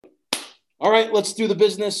All right, let's do the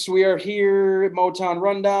business. We are here at Motown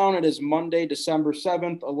Rundown. It is Monday, December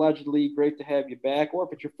 7th. Allegedly, great to have you back. Or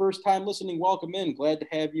if it's your first time listening, welcome in. Glad to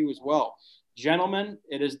have you as well. Gentlemen,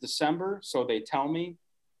 it is December, so they tell me.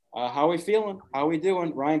 How we feeling? How we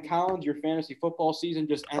doing? Ryan Collins, your fantasy football season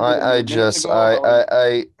just ended minutes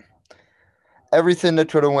ago. Everything that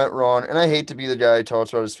could have went wrong, and I hate to be the guy who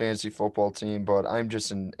talks about his fantasy football team, but I'm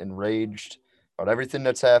just enraged about everything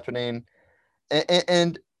that's happening.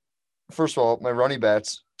 And first of all, my running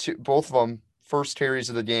backs, both of them, first carries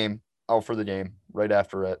of the game, out for the game right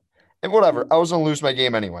after it. And whatever, I was gonna lose my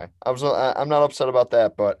game anyway. I'm not upset about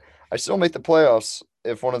that, but I still make the playoffs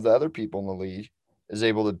if one of the other people in the league is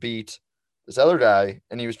able to beat this other guy,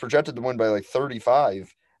 and he was projected to win by like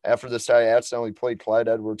 35 after this guy accidentally played Clyde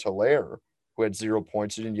Edwards-Helaire, who had 0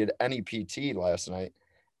 points. He didn't get any PT last night,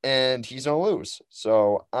 and he's gonna lose.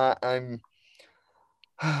 So I'm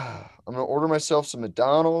gonna order myself some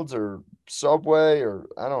McDonald's or Subway or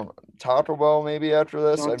I don't know, Taco Bell maybe after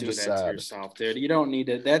this. Don't I'm do just that to sad. yourself, dude. You don't need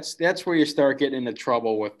it. That's where you start getting into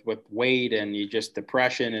trouble with weight and you just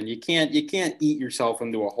depression, and you can't eat yourself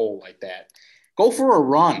into a hole like that. Go for a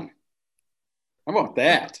run. How about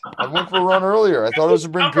that? I went for a run earlier. I thought it was to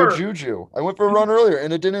bring good December. juju. I went for a run earlier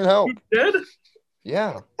and it didn't You help. did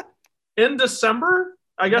Yeah, in December?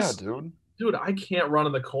 I yeah, guess, dude. dude, I can't run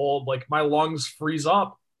in the cold. Like my lungs freeze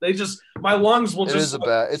up. My lungs will It just is a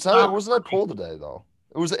bad. It's not. It stop. wasn't that cold today though.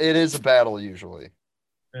 It is a battle usually.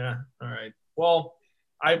 Yeah. All right. Well,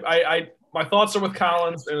 my thoughts are with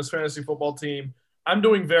Collins and his fantasy football team. I'm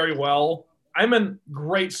doing very well. I'm in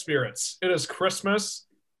great spirits. It is Christmas.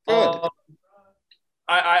 Good.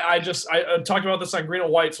 I talked about this on Green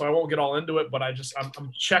and White, so I won't get all into it. But I'm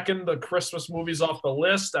checking the Christmas movies off the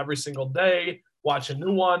list every single day. Watch a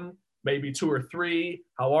new one, maybe two or three.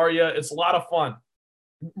 How are you? It's a lot of fun.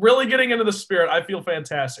 Really getting into the spirit. I feel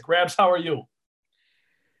fantastic. Rabs, how are you?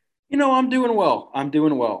 I'm doing well. I'm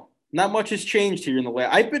doing well. Not much has changed here in the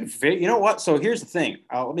last. I've been, you know what? So here's the thing.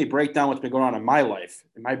 Let me break down what's been going on in my life,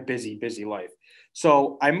 in my busy, busy life.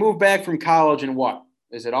 So I moved back from college in what?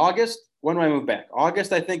 Is it August? When do I move back?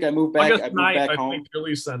 August, I think I moved back. August I moved 9th, back I home. think your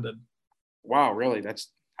lease ended. Wow, really? That's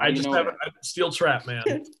how I do you just know have that? a steel trap, man.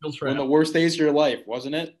 Steel One trap. of the worst days of your life,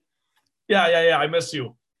 wasn't it? Yeah. I miss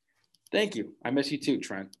you. Thank you. I miss you too,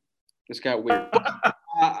 Trent. This got weird.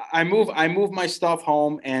 I move my stuff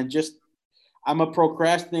home and just I'm a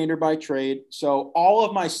procrastinator by trade. So all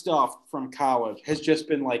of my stuff from college has just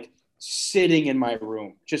been like sitting in my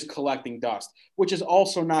room, just collecting dust, which is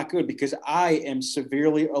also not good because I am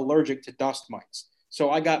severely allergic to dust mites.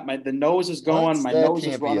 So I got the nose is What? going, my That nose is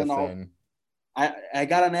can't be a running all. thing. I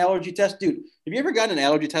got an allergy test, dude. Have you ever gotten an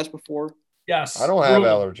allergy test before? I Yes. don't have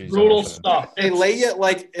Brutal. allergies. Brutal Actually. stuff. They lay you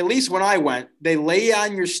like at least when I went, they lay you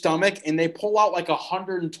on your stomach and they pull out like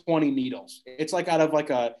 120 needles. It's like out of like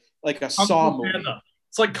a Kung Saw Fu movie. Panda.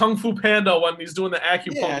 It's like Kung Fu Panda when he's doing the Yeah,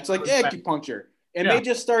 acupuncture. it's like acupuncture. And Yeah. they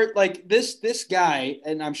just start like this guy,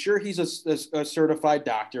 and I'm sure he's a certified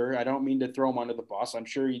doctor. I don't mean to throw him under the bus. I'm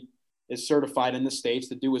sure he is certified in the States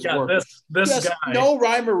to do his Yeah, work. this Just guy. no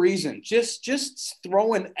rhyme or reason. Just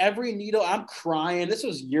throwing every needle. I'm crying. This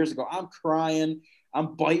was years ago. I'm crying.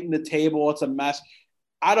 I'm biting the table. It's a mess.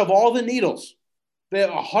 Out of all the needles, the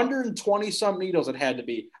 120 some needles it had to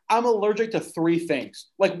be. I'm allergic to three things.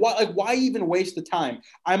 Like what? Like why even waste the time?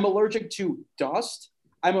 I'm allergic to dust.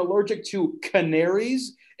 I'm allergic to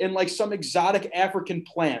canaries and like some exotic African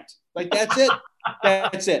plant. Like that's it.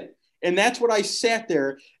 That's it. And that's what I sat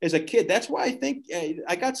there as a kid. That's why I think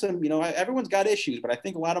I got some, everyone's got issues, but I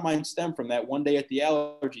think a lot of mine stem from that one day at the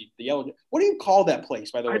allergy. What do you call that place,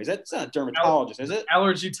 by the way? Is that it's not a dermatologist, is it?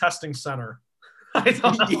 Allergy testing center. I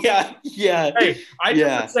don't know. Yeah. Hey, I did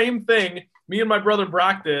Yeah. the same thing. Me and my brother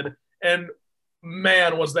Brock did, and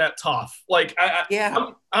man, was that tough. Like, Yeah.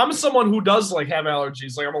 I'm someone who does like have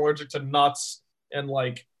allergies. Like, I'm allergic to nuts and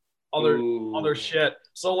like other Ooh. other shit.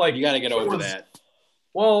 So like, You got to get over that.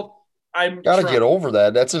 Well, I'm Gotta trying. get over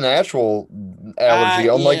that. That's an actual allergy,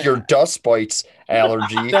 unlike your Yeah. dust bites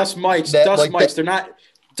allergy. Dust mites. That Dust like that. mites. They're not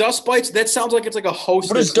dust bites. That sounds like it's like a What is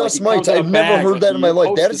hostess. Like dust it mites? comes in a I've never bag. heard Like that in my your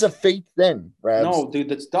life. That is hostess. a fake thing, Rabs. No, dude,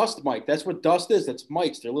 that's dust mite. That's what dust is. That's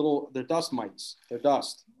mites. They're dust mites. They're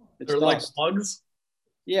dust. It's They're like dust. bugs.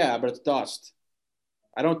 Yeah, but it's dust.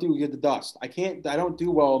 I don't do good the dust. I don't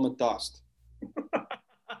do well in the dust.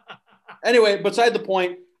 Anyway, beside the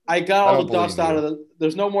point, I got I all don't the dust believe out you. of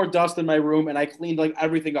there's no more dust in my room and I cleaned like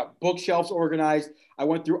everything up. Bookshelves organized. I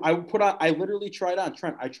literally tried on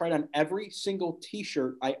Trent. I tried on every single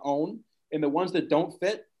t-shirt I own and the ones that don't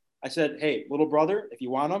fit. I said, "Hey, little brother, if you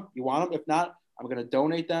want them, you want them. If not, I'm going to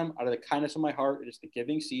donate them out of the kindness of my heart. It is the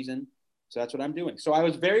giving season. So that's what I'm doing. So I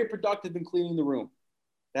was very productive in cleaning the room.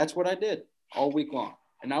 That's what I did all week long.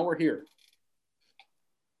 And now we're here.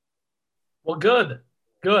 Well, good.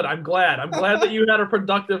 I'm glad that you had a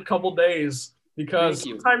productive couple days because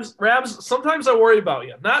sometimes I worry about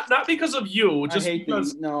you. Not because of you, just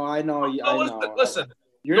because. No, I know. No, listen.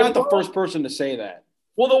 You're not the first person to say that.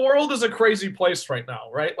 Well, the world is a crazy place right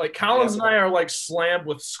now, right? Like Collins and I are like slammed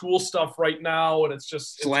with school stuff right now, and it's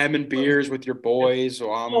just slamming beers with your boys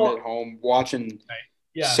while I'm at home watching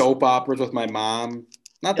soap operas with my mom.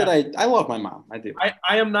 Not that I love my mom. I do.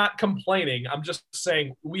 I am not complaining. I'm just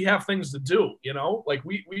saying we have things to do, you know? Like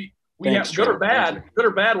we have good or bad. Good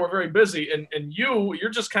or bad, we're very busy. And you're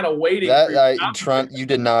just kind of waiting. Trent, you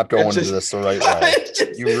did not go into this the right way.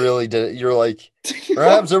 You really did. You're like,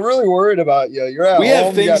 perhaps I'm really worried about you. You're at home.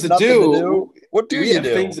 Have things to do. What do you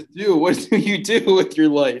do? Things to do. What do you do with your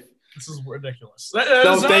life? This is ridiculous.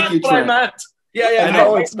 Thank you, Trent. I meant. Yeah. I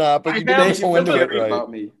know it's not, but you didn't go into it right. About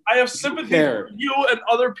me. I have sympathy for you and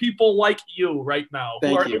other people like you right now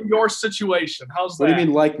who are in your situation. How's that? What do you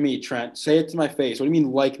mean like me, Trent? Say it to my face. What do you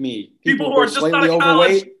mean like me? People who are just slightly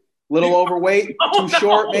overweight, overweight, too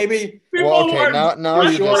short, maybe. Now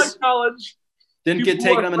you're just college. Didn't get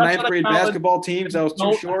taken on the 9th grade basketball teams. I was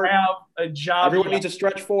too short. Have a job. Everyone needs a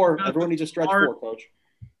stretch four. Coach.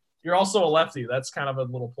 You're also a lefty. That's kind of a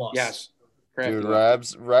little plus. Yes. Dude,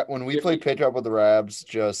 Rabs, when we played pickup with the Rabs,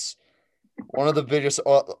 just one of the biggest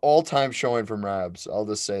all-time showing from Rabs. I'll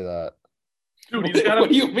just say that. Dude, what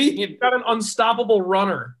do you mean? He's got an unstoppable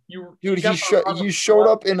runner. He showed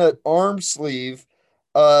up in an arm sleeve,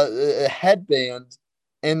 a headband,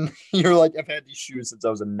 and you're like, I've had these shoes since I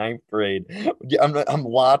was in 9th grade. I'm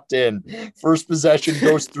locked in. First possession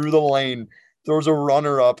goes through the lane. Throws a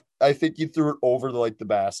runner up. I think he threw it over the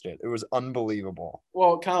basket. It was unbelievable.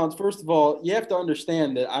 Well, Collins, first of all, you have to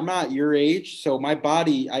understand that I'm not your age, so my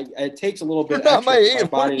body, it takes a little bit. You're not my age.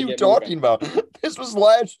 What are you talking about? This was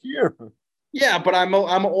last year. Yeah, but I'm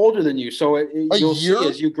older than you, so you'll see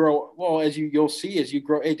as you grow. Well, you'll see as you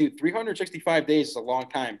grow. Hey, dude, 365 days is a long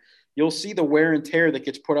time. You'll see the wear and tear that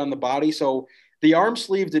gets put on the body. So the arm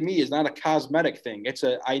sleeve to me is not a cosmetic thing. It's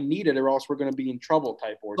I need it or else we're going to be in trouble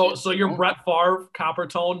type ordeal. So you're Brett Favre, copper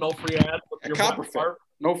tone, no free ads. Copper fit.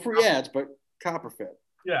 No free ads, but copper fit.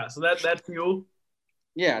 Yeah, so that's you.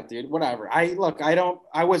 Yeah, dude, whatever. I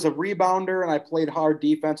was a rebounder and I played hard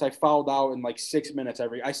defense. I fouled out in 6 minutes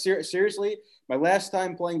seriously, my last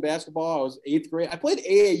time playing basketball, I was 8th grade. I played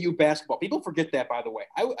AAU basketball. People forget that, by the way.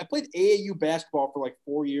 I played AAU basketball for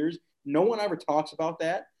 4 years. No one ever talks about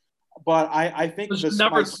that. But I think you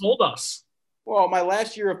never told us. Well, my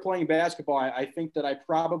last year of playing basketball, I think that I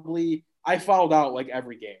fouled out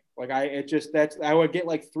every game. I would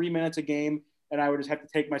get 3 minutes a game, and I would just have to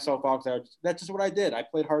take myself out because that's just what I did. I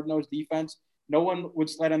played hard-nosed defense. No one would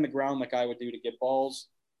slide on the ground like I would do to get balls,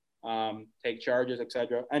 take charges,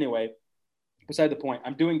 etc. Anyway, beside the point,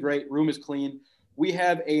 I'm doing great. Room is clean. We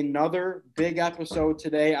have another big episode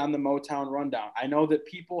today on the Motown Rundown. I know that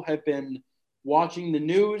people have been watching the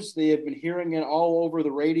news. They have been hearing it all over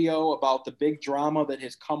the radio about the big drama that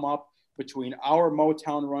has come up between our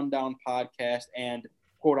Motown Rundown podcast and,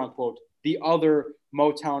 quote unquote, the other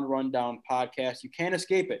Motown Rundown podcast. You can't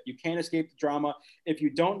escape it. You can't escape the drama. If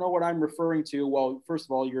you don't know what I'm referring to, well, first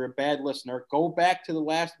of all, you're a bad listener. Go back to the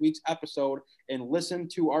last week's episode and listen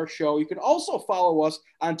to our show. You can also follow us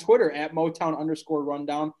on Twitter at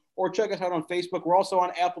Motown_Rundown. Or check us out on Facebook. We're also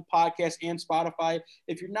on Apple Podcasts and Spotify.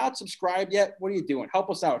 If you're not subscribed yet, what are you doing? Help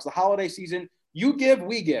us out. It's the holiday season. You give,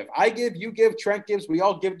 we give. I give, you give, Trent gives. We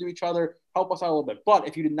all give to each other. Help us out a little bit. But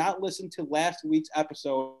if you did not listen to last week's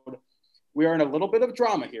episode, we are in a little bit of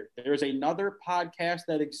drama here. There is another podcast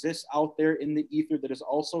that exists out there in the ether that is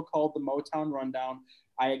also called the Motown Rundown.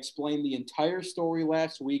 I explained the entire story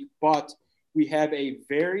last week, but we have a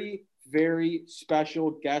very, very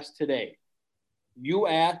special guest today. You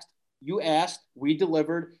asked, we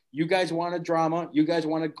delivered. You guys wanted drama. You guys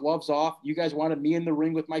wanted gloves off. You guys wanted me in the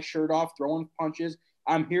ring with my shirt off, throwing punches.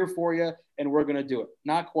 I'm here for you, and we're going to do it.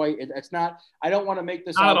 Not quite. It's not. I don't want to make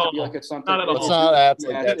this out to be like it's something. It's not.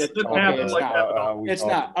 It's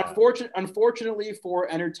not. Unfortunately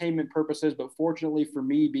for entertainment purposes, but fortunately for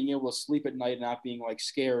me being able to sleep at night and not being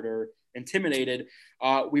scared or intimidated,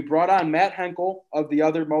 we brought on Matt Henkel of the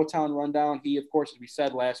other Motown Rundown. He, of course, as we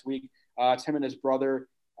said last week, it's him and his brother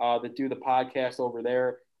that do the podcast over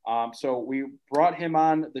there. So we brought him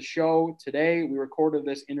on the show today. We recorded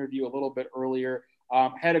this interview a little bit earlier.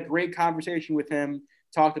 Had a great conversation with him,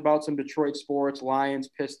 talked about some Detroit sports, Lions,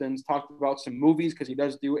 Pistons, talked about some movies because he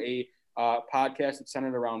does do a podcast that's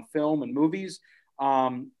centered around film and movies.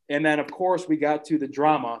 And then, of course, we got to the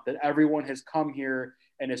drama that everyone has come here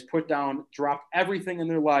and has dropped everything in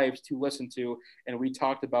their lives to listen to. And we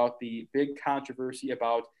talked about the big controversy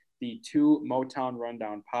about the 2 Motown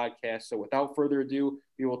Rundown podcasts. So without further ado,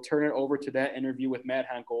 we will turn it over to that interview with Matt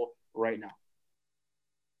Henkel right now.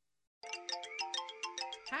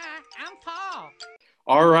 Hi, I'm Paul.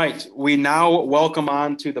 All right. We now welcome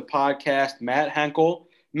on to the podcast Matt Henkel.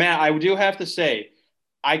 Matt, I do have to say,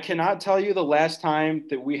 I cannot tell you the last time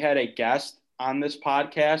that we had a guest on this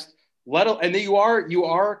podcast. And that you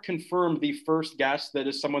are confirmed the first guest that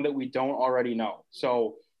is someone that we don't already know.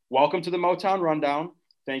 So welcome to the Motown Rundown.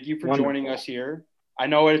 Thank you for joining us here. I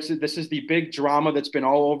know this is the big drama that's been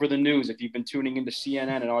all over the news. If you've been tuning into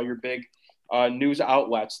CNN and all your big news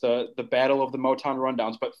outlets, the battle of the Motown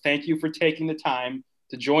Rundowns. But thank you for taking the time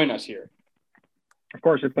to join us here. Of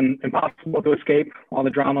course, it's been impossible to escape all the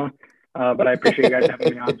drama. But I appreciate you guys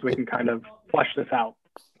having me on so we can kind of flesh this out.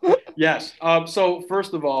 Yes. So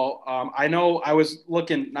first of all, I know I was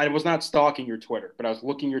not stalking your Twitter, but I was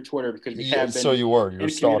looking your Twitter because we have been. So you're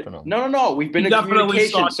stalking them. No. We've been in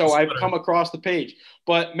communication, so I've come across the page.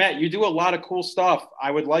 But Matt, you do a lot of cool stuff. I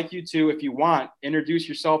would like you to, if you want, introduce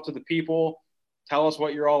yourself to the people. Tell us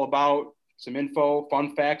what you're all about, some info,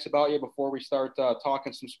 fun facts about you before we start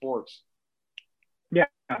talking some sports. Yeah.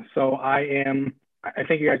 So I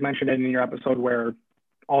think you guys mentioned it in your episode where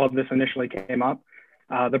all of this initially came up.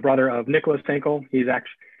 The brother of Nicholas Tinkle. He's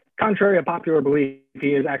actually, contrary to popular belief, he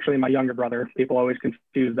is actually my younger brother. People always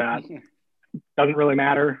confuse that. Doesn't really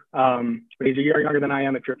matter. But he's a year younger than I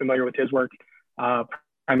am, if you're familiar with his work,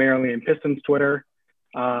 primarily in Pistons Twitter.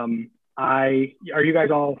 Are you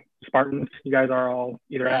guys all Spartans? You guys are all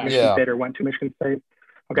either at Michigan State or went to Michigan State?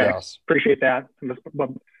 Okay, yes. Appreciate that.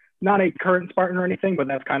 Not a current Spartan or anything, but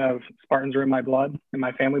that's kind of Spartans are in my blood, in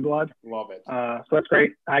my family blood. Love it. So that's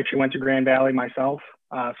great. I actually went to Grand Valley myself.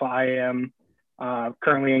 So I am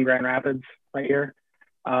currently in Grand Rapids right here.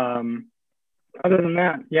 Other than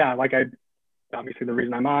that, obviously the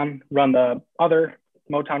reason I'm on, run the other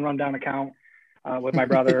Motown Rundown account with my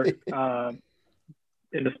brother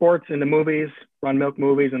into sports, into movies, run Milk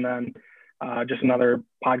Movies, and then just another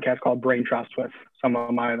podcast called Brain Trust with some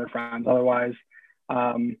of my other friends. Otherwise,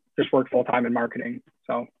 just work full time in marketing.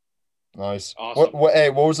 So nice. Awesome.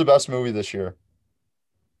 What was the best movie this year?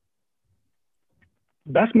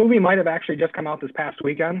 Best movie might have actually just come out this past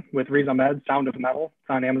weekend with Riz Ahmed, Sound of Metal. It's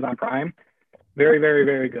on Amazon Prime. Very, very,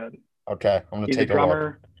 very good. Okay, I'm gonna take a look. He's a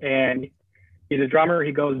drummer, and he's a drummer.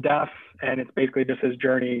 He goes deaf, and it's basically just his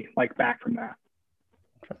journey, like back from that.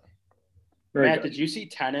 Okay. Matt, did you see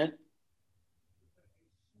Tenet?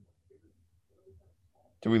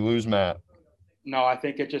 Did we lose Matt? No, I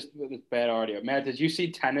think it's bad audio. Matt, did you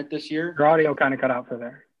see Tenet this year? Your audio kind of cut out for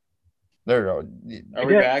there. There you go. Are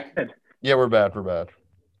we back? Yeah, we're bad. We're bad.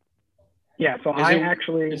 Yeah, so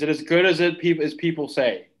is it as good as people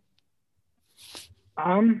say?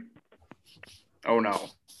 Oh no.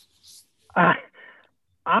 I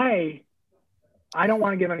don't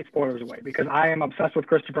want to give any spoilers away because I am obsessed with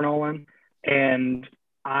Christopher Nolan, and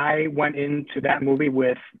I went into that movie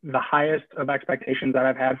with the highest of expectations that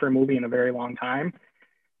I've had for a movie in a very long time.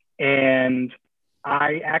 And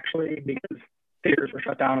I actually, because theaters were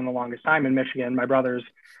shut down in the longest time in Michigan, my brother's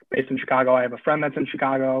based in Chicago. I have a friend that's in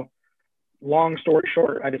Chicago. Long story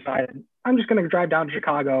short, I decided I'm just going to drive down to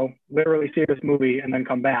Chicago, literally see this movie, and then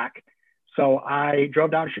come back. So I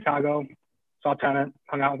drove down to Chicago, saw Tenet,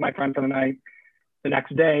 hung out with my friend for the night. The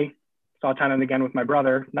next day, saw Tenet again with my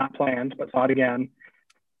brother, not planned, but saw it again.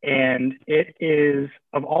 And it is,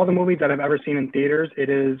 of all the movies that I've ever seen in theaters, it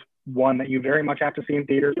is one that you very much have to see in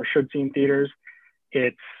theaters or should see in theaters.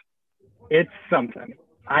 It's something.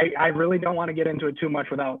 I really don't want to get into it too much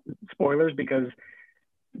without spoilers because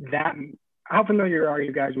how familiar are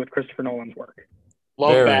you guys with Christopher Nolan's work?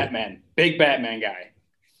 Love Very. Batman. Big Batman guy.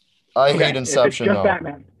 I hate Inception, just though.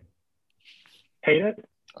 Batman. Hate it?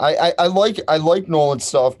 I like Nolan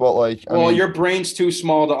stuff, but your brain's too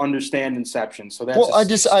small to understand Inception, so that's. Well,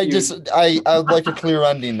 I like a clear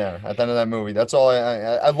ending there at the end of that movie. That's all.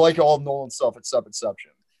 I like all Nolan stuff except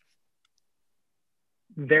Inception.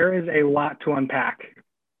 There is a lot to unpack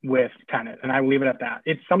with Tenet, and I will leave it at that.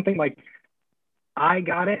 It's something like I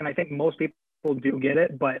got it, and I think most people do get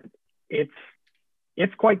it, but it's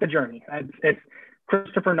quite the journey. It's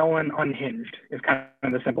Christopher Nolan unhinged is kind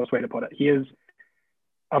of the simplest way to put it. He is.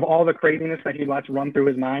 Of all the craziness that he lets run through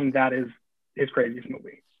his mind, that is his craziest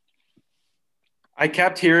movie. I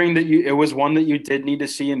kept hearing that it was one that you did need to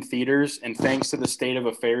see in theaters, and thanks to the state of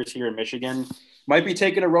affairs here in Michigan, might be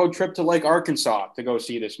taking a road trip to Arkansas to go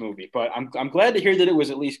see this movie. But I'm glad to hear that it was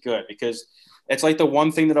at least good because it's the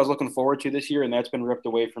one thing that I was looking forward to this year, and that's been ripped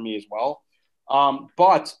away from me as well.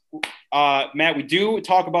 But Matt, we do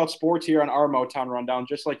talk about sports here on our Motown Rundown,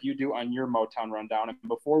 just like you do on your Motown Rundown. And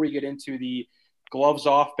before we get into the gloves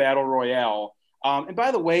off battle royale, and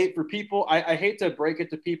by the way, for people, I hate to break it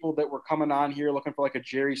to people that were coming on here looking for like a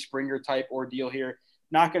Jerry Springer type ordeal here.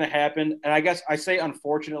 Not going to happen. And I guess I say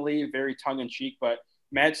unfortunately, very tongue in cheek, but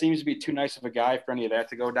Matt seems to be too nice of a guy for any of that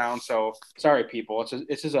to go down. So sorry, people.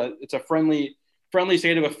 It's a friendly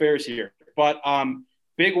state of affairs here. But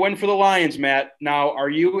big win for the Lions, Matt. Now, are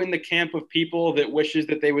you in the camp of people that wishes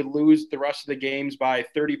that they would lose the rest of the games by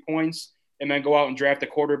 30 points and then go out and draft a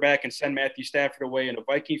quarterback and send Matthew Stafford away in a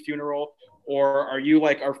Viking funeral? Or are you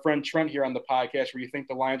like our friend Trent here on the podcast where you think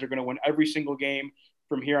the Lions are going to win every single game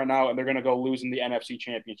from here on out and they're going to go lose in the NFC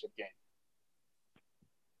Championship game?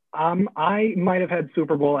 I might have had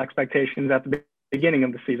Super Bowl expectations at the beginning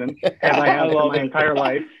of the season, as I have for my entire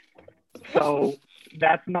life. So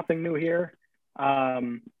that's nothing new here.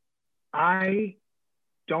 I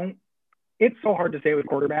don't – it's so hard to say with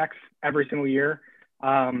quarterbacks every single year.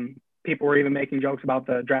 People were even making jokes about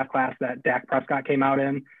the draft class that Dak Prescott came out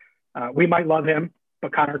in. We might love him,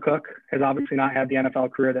 but Connor Cook has obviously not had the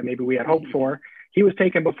NFL career that maybe we had hoped for. He was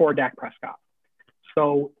taken before Dak Prescott.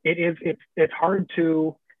 So it's hard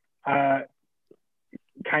to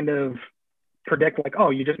kind of predict like,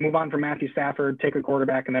 oh, you just move on from Matthew Stafford, take a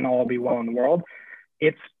quarterback, and then all will be well in the world.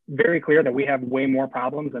 It's very clear that we have way more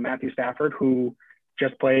problems than Matthew Stafford, who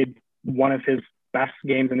just played one of his best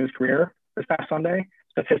games in his career this past Sunday,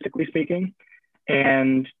 statistically speaking,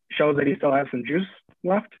 and shows that he still has some juice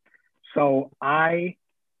left. So I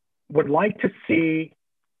would like to see –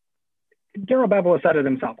 Darrell Bevell has said it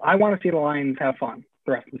himself. I want to see the Lions have fun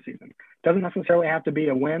the rest of the season. Doesn't necessarily have to be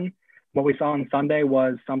a win. What we saw on Sunday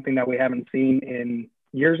was something that we haven't seen in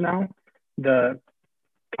years now. The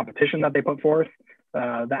competition that they put forth,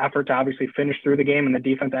 the effort to obviously finish through the game, and the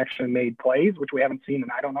defense actually made plays, which we haven't seen in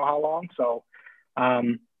I don't know how long. So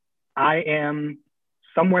I am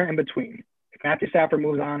somewhere in between. If Matthew Stafford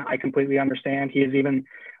moves on, I completely understand. He is even,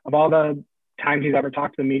 of all the times he's ever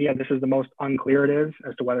talked to the media, this is the most unclear it is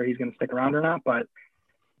as to whether he's going to stick around or not. But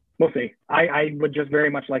we'll see. I would just very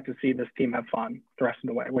much like to see this team have fun the rest of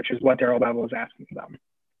the way, which is what Darrell Bevell is asking them.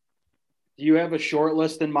 Do you have a short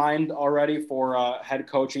list in mind already for head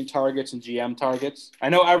coaching targets and GM targets? I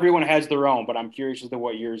know everyone has their own, but I'm curious as to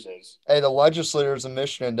what yours is. Hey, the legislators in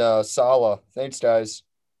Michigan, Sala. Thanks, guys.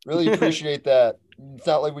 Really appreciate that. It's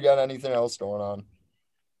not like we got anything else going on.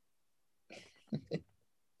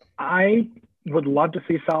 I would love to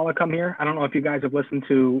see Sala come here. I don't know if you guys have listened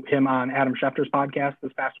to him on Adam Schefter's podcast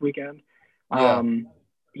this past weekend. Yeah.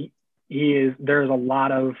 There's a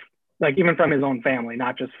lot of, like, even from his own family,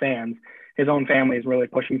 not just fans, his own family is really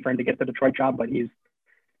pushing for him to get the Detroit job, but he's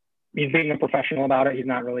being a professional about it. He's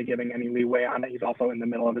not really giving any leeway on it. He's also in the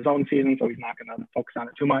middle of his own season, so he's not going to focus on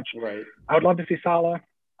it too much. Right. I would love to see Sala.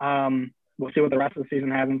 We'll see what the rest of the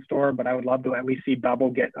season has in store, but I would love to at least see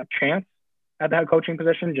Bevell get a chance at the head coaching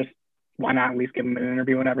position. Just why not at least give him an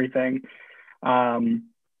interview and everything.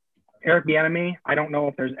 Eric Bieniemy, I don't know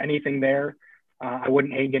if there's anything there. I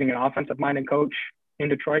wouldn't hate getting an offensive-minded coach in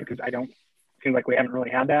Detroit because seems like we haven't really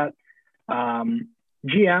had that.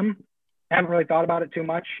 GM, haven't really thought about it too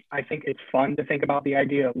much. I think it's fun to think about the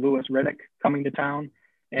idea of Louis Riddick coming to town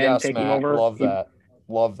and taking over. Love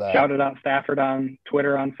that. Shouted out Stafford on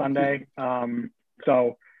Twitter on Sunday.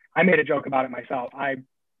 So I made a joke about it myself. I'm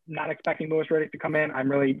not expecting Louis Riddick to come in. I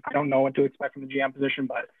don't know what to expect from the GM position,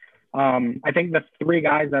 but I think the three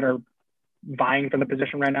guys that are vying for the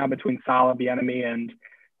position right now between Sala, Bieniemy, and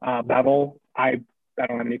Bevell, I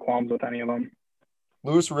don't have any qualms with any of them.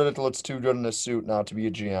 Louis Riddick looks too good in a suit not to be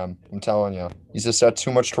a GM. I'm telling you. He's just got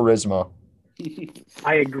too much charisma.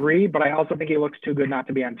 I agree, but I also think he looks too good not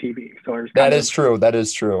to be on TV. So that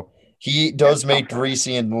is true. He does make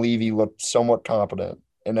Greasy and Levy look somewhat competent,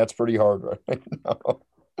 and that's pretty hard right now.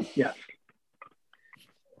 Yes.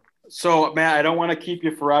 So, Matt, I don't want to keep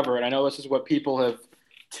you forever, and I know this is what people have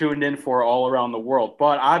tuned in for all around the world.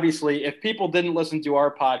 But obviously, if people didn't listen to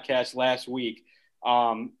our podcast last week,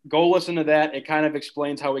 go listen to that. It kind of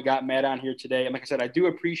explains how we got Matt on here today. And like I said, I do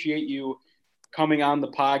appreciate you coming on the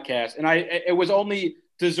podcast. And it was only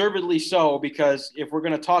deservedly so, because if we're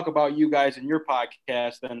going to talk about you guys in your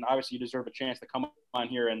podcast, then obviously you deserve a chance to come on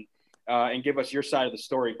here and give us your side of the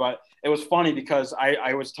story. But it was funny because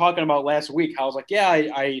I was talking about last week. I was like, yeah,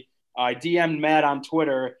 I DM'd Matt on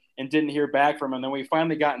Twitter and didn't hear back from him. And then we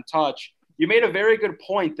finally got in touch. you made a very good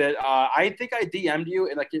point that I think I DM'd you,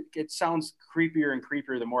 and like it sounds creepier and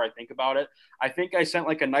creepier the more I think about it. I think I sent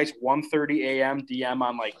like a nice 1:30 a.m. DM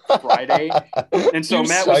on like Friday, and so You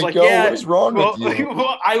Matt was like, psycho, "Yeah, what is wrong well, with you?"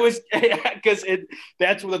 well, I was because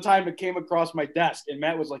that's the time it came across my desk, and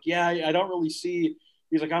Matt was like, "Yeah, I don't really see."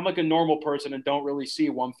 He's like, I'm like a normal person and don't really see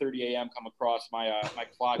 1:30 a.m. come across my my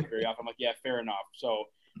clock very often. I'm like, yeah, fair enough. So,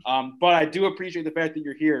 but I do appreciate the fact that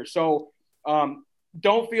you're here. So,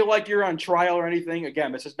 don't feel like you're on trial or anything.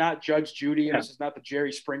 Again, this is not Judge Judy and this is not the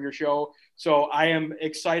Jerry Springer show. So I am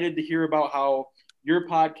excited to hear about how your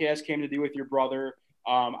podcast came to do with your brother.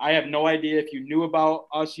 I have no idea if you knew about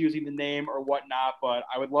us using the name or whatnot, but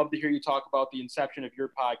I would love to hear you talk about the inception of your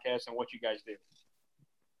podcast and what you guys do.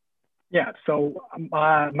 Yeah. So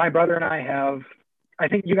my brother and I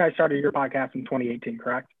think you guys started your podcast in 2018,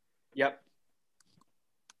 correct? Yep.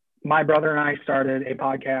 My brother and I started a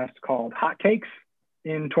podcast called Hot Cakes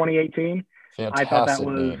in 2018. Fantastic I thought that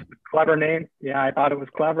was name. a clever name. Yeah, I thought it was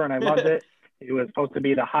clever and I loved it. It was supposed to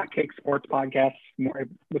be the Hot Cake Sports Podcast. It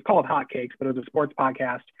was called Hot Cakes, but it was a sports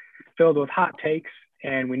podcast filled with hot takes,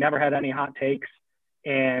 and we never had any hot takes.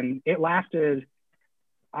 And it lasted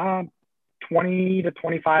 20 to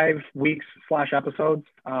 25 weeks / episodes.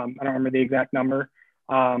 I don't remember the exact number,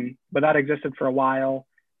 but that existed for a while.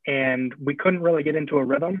 And we couldn't really get into a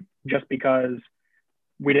rhythm just because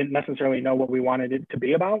we didn't necessarily know what we wanted it to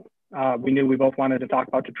be about. We knew we both wanted to talk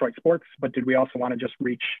about Detroit sports, but did we also want to just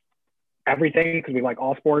reach everything because we like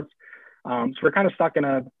all sports? So we're kind of stuck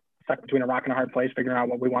between a rock and a hard place, figuring out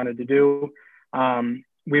what we wanted to do.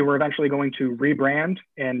 We were eventually going to rebrand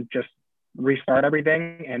and just restart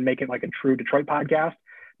everything and make it like a true Detroit podcast.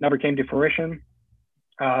 Never came to fruition.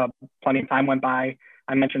 Plenty of time went by.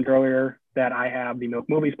 I mentioned earlier that I have the Milk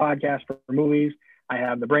Movies podcast for movies. I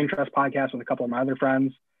have the Brain Trust podcast with a couple of my other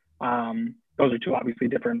friends. Those are two obviously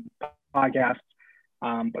different podcasts.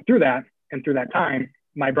 But through that time,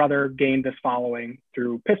 my brother gained this following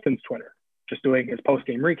through Pistons Twitter, just doing his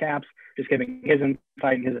post-game recaps, just giving his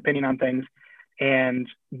insight and his opinion on things. And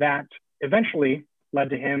that eventually led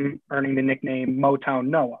to him earning the nickname Motown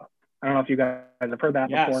Noah. I don't know if you guys have heard that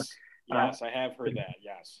before. Yes, I have heard that,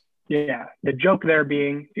 yes. Yeah, the joke there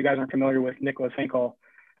being, if you guys aren't familiar with Nicholas Hinkle,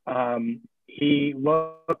 he's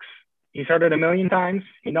heard it a million times,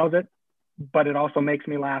 he knows it, but it also makes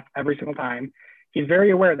me laugh every single time. He's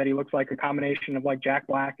very aware that he looks like a combination of like Jack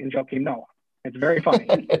Black and Joakim Noah. It's very funny.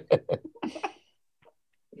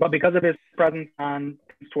 But because of his presence on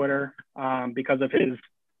Twitter, because of his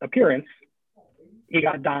appearance, he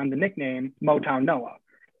got donned the nickname Motown Noah.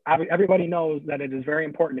 Everybody knows that it is very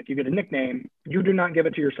important. If you get a nickname, you do not give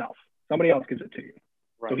it to yourself. Somebody else gives it to you.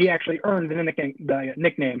 Right. So he actually earned the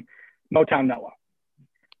nickname Motown Noah.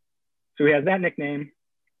 So he has that nickname.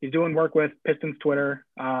 He's doing work with Pistons Twitter,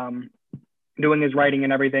 doing his writing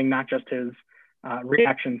and everything, not just his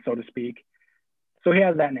reaction, so to speak. So he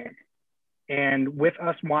has that name. And with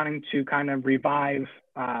us wanting to kind of revive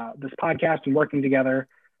this podcast and working together,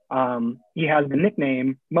 he has the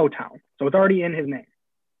nickname Motown. So it's already in his name.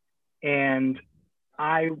 And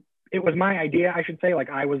it was my idea, I should say, like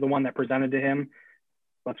I was the one that presented to him,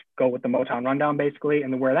 let's go with the Motown Rundown basically.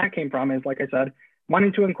 And where that came from is, like I said,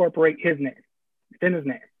 wanting to incorporate his name. It's in his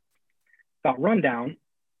name. Thought Rundown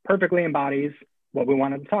perfectly embodies what we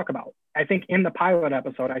wanted to talk about. I think in the pilot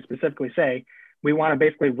episode, I specifically say, we want to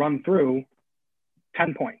basically run through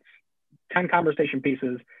 10 points, 10 conversation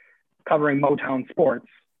pieces covering Motown sports,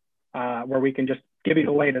 where we can just give you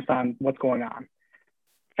the latest on what's going on.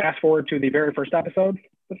 Fast forward to the very first episode.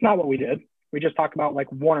 That's not what we did. We just talked about like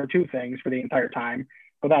one or two things for the entire time,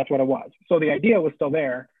 but that's what it was. So the idea was still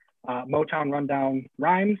there. Motown Rundown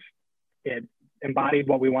rhymes. It embodied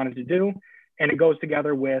what we wanted to do, and it goes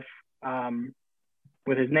together with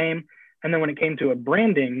his name. And then when it came to a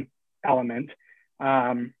branding element,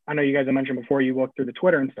 I know you guys have mentioned before you look through the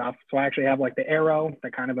Twitter and stuff. So I actually have like the arrow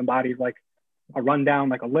that kind of embodies like a rundown,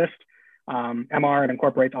 like a list. MR, it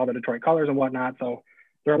incorporates all the Detroit colors and whatnot. So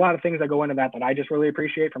there are a lot of things that go into that I just really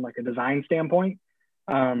appreciate from like a design standpoint.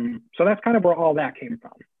 So that's kind of where all that came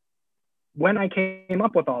from. When I came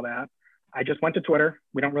up with all that, I just went to Twitter.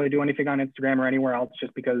 We don't really do anything on Instagram or anywhere else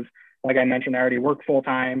just because, like I mentioned, I already work full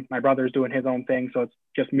time. My brother's doing his own thing. So it's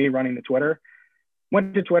just me running the Twitter.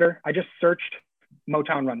 Went to Twitter. I just searched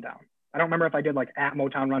Motown Rundown. I don't remember if I did like at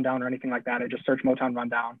Motown Rundown or anything like that. I just searched Motown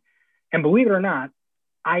Rundown. And believe it or not,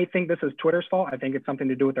 I think this is Twitter's fault. I think it's something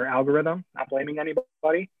to do with their algorithm, not blaming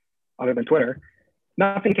anybody other than Twitter.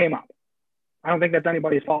 Nothing came up. I don't think that's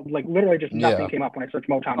anybody's fault. Like literally just nothing came up when I searched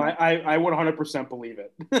Motown. I would 100% believe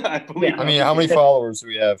it. I believe. I mean, how many followers do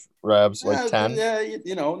we have, Rabs? Like 10?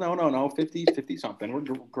 Yeah, no, 50 something. We're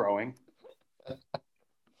growing.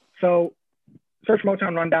 So search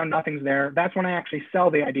Motown Rundown, nothing's there. That's when I actually sell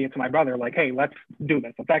the idea to my brother, like, hey, let's do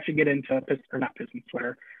this. Let's actually get into not Pistons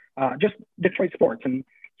Twitter, just Detroit sports. And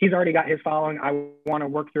he's already got his following. I want to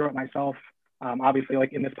work through it myself. Obviously,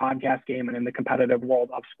 like in this podcast game and in the competitive world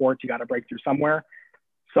of sports, you got to break through somewhere.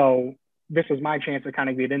 So this was my chance to kind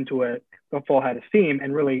of get into it, go full head of steam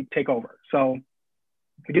and really take over. So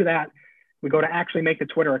we do that. We go to actually make the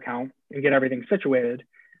Twitter account and get everything situated.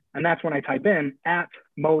 And that's when I type in at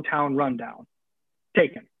Motown Rundown.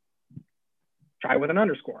 Taken. Try with an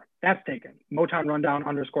underscore. That's taken. Motown Rundown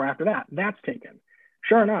underscore after that. That's taken.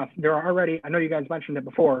 Sure enough, there are already, I know you guys mentioned it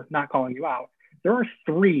before, not calling you out. There are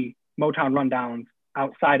 3 Motown Rundowns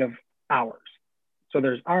outside of ours. So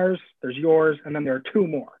there's ours, there's yours, and then there are 2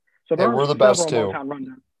 more. So there are we're the best 2. Motown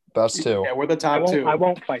Rundowns. Best 2. Yeah, we're the top 2. I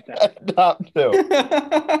won't fight that. Top 2.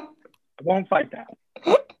 I won't fight that.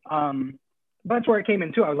 But that's where it came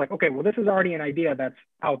in too. I was like, okay, well, this is already an idea that's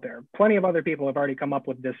out there. Plenty of other people have already come up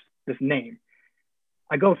with this name.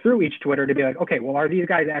 I go through each Twitter to be like, okay, well, are these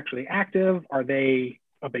guys actually active? Are they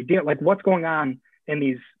a big deal? Like, what's going on in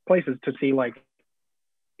these places to see, like,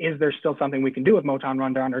 is there still something we can do with Motown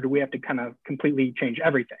Rundown, or do we have to kind of completely change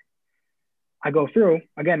everything? I go through,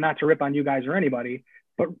 again, not to rip on you guys or anybody,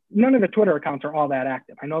 but none of the Twitter accounts are all that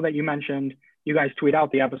active. I know that you mentioned you guys tweet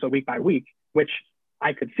out the episode week by week, which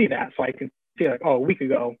I could see that. So I can see like, oh, a week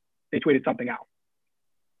ago, they tweeted something out.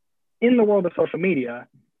 In the world of social media,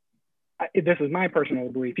 this is my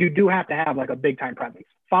personal belief, you do have to have like a big time presence.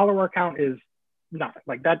 Follower count is nothing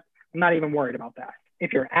like that. I'm not even worried about that.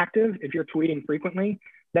 If you're active, if you're tweeting frequently,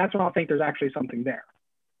 that's when I'll think there's actually something there.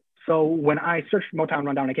 So when I searched Motown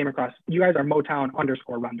Rundown, I came across, you guys are Motown _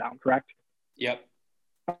 Rundown, correct? Yep.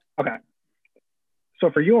 Okay.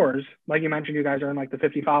 So for yours, like you mentioned, you guys are in like the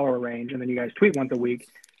 50 follower range, and then you guys tweet once a week.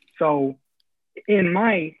 So in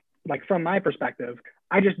my, like from my perspective,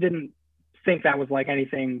 I just didn't think that was like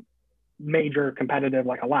anything major competitive,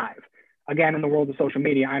 like alive. Again, in the world of social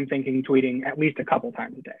media, I'm thinking tweeting at least a couple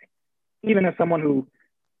times a day. Even as someone who,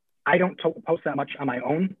 I don't post that much on my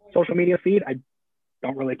own social media feed. I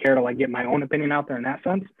don't really care to like get my own opinion out there in that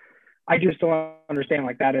sense. I just don't understand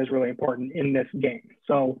like that is really important in this game.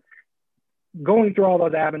 So going through all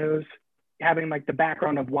those avenues, having like the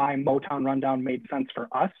background of why Motown Rundown made sense for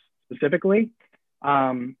us specifically.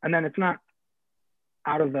 And then it's not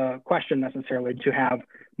out of the question necessarily to have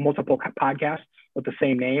multiple podcasts with the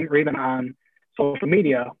same name, or even on social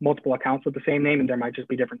media, multiple accounts with the same name, and there might just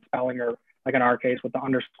be different spelling, or like in our case with the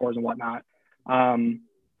underscores and whatnot.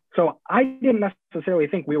 So I didn't necessarily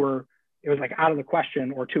think it was like out of the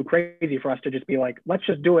question or too crazy for us to just be like, let's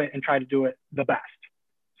just do it and try to do it the best.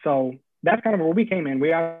 So that's kind of where we came in.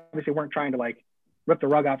 We obviously weren't trying to like rip the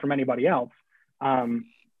rug out from anybody else.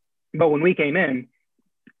 But when we came in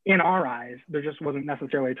our eyes, there just wasn't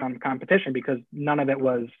necessarily a ton of competition because none of it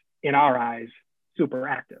was, in our eyes, super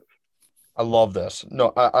active. I love this.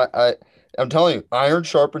 No, I'm telling you, iron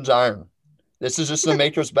sharpens iron. This is just to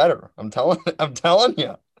make us better. I'm telling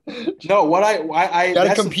you. No, what I got to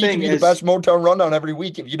that's compete the to thing be is, the best Motown Rundown every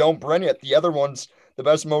week. If you don't bring it, the other one's the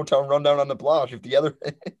best Motown Rundown on the block. If the other,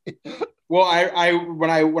 well, when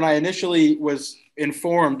I initially was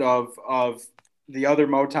informed of the other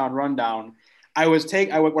Motown Rundown,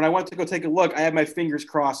 when I went to go take a look, I had my fingers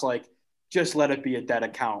crossed, like, just let it be a dead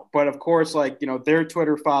account. But of course, like, you know, their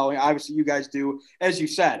Twitter following, obviously you guys do, as you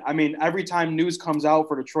said. I mean, every time news comes out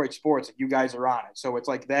for Detroit sports, like, you guys are on it. So it's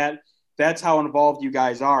like that. That's how involved you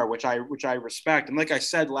guys are, which I respect. And like I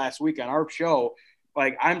said last week on our show,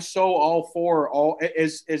 like, I'm so all for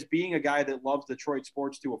as being a guy that loves Detroit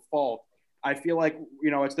sports to a fault. I feel like, you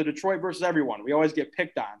know, it's the Detroit versus everyone. We always get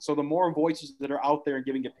picked on. So the more voices that are out there and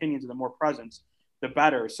giving opinions and the more presence, the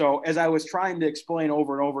better. So as I was trying to explain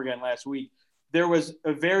over and over again last week, there was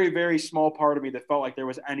a very, very small part of me that felt like there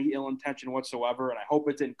was any ill intention whatsoever. And I hope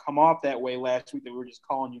it didn't come off that way last week, that we were just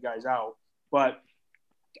calling you guys out. But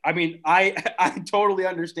I mean, I totally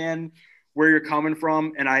understand where you're coming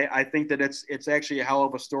from. And I think that it's actually a hell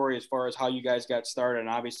of a story as far as how you guys got started. And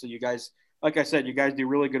obviously you guys, like I said, you guys do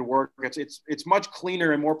really good work. It's much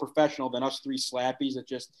cleaner and more professional than us three slappies that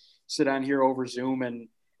just sit on here over Zoom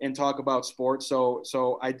and talk about sports. So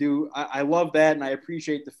I love that. And I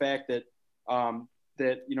appreciate the fact that,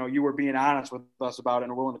 that, you know, you were being honest with us about it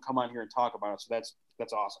and willing to come on here and talk about it. So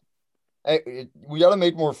that's awesome. Hey, we got to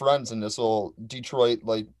make more friends in this whole Detroit,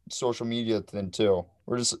 like, social media thing too.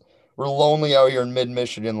 We're lonely out here in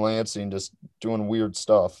mid-Michigan, Lansing, just doing weird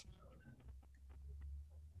stuff.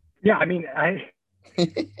 Yeah. I mean,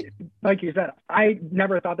 like you said, I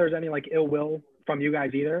never thought there was any like ill will from you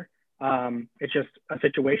guys either. It's just a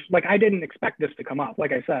situation. Like, I didn't expect this to come up.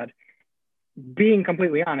 Like I said, being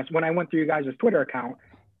completely honest, when I went through you guys' Twitter account,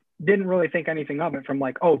 didn't really think anything of it from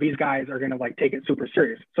like, oh, these guys are going to like take it super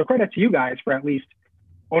serious. So credit to you guys for at least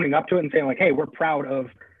owning up to it and saying like, hey, we're proud of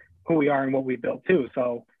who we are and what we built too.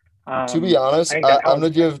 So to be honest, I'm gonna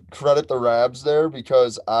give credit to Rabs there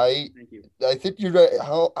because I think you guys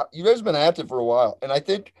have been active for a while, and I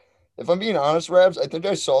think if I'm being honest, Rabs, I think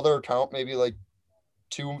I saw their account maybe like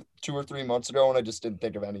two or 3 months ago, and I just didn't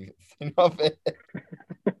think of anything of it.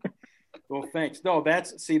 Well, thanks. No,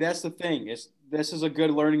 that's the thing. This is a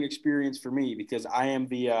good learning experience for me because I am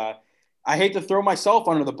I hate to throw myself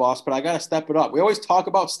under the bus, but I got to step it up. We always talk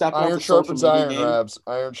about stepping up the social media iron, game. Rabs.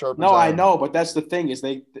 Iron sharpens no, iron. I know, but that's the thing is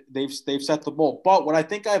they've set the goal. But what I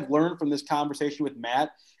think I've learned from this conversation with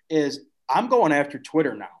Matt is I'm going after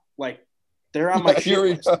Twitter now. Like they're on my shit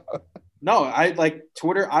list. No, I like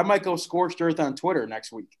Twitter. I might go scorched earth on Twitter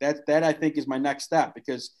next week. That I think is my next step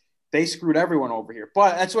because they screwed everyone over here.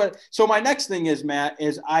 But that's what. So my next thing is, Matt,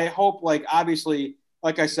 is I hope like obviously,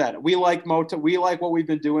 like I said, we like we like what we've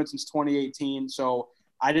been doing since 2018. So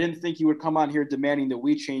I didn't think you would come on here demanding that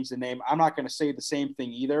we change the name. I'm not going to say the same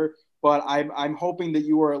thing either. But I'm hoping that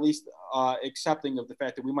you are at least accepting of the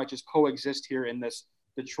fact that we might just coexist here in this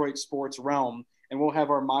Detroit sports realm. And we'll have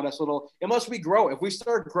our modest little, unless we grow. If we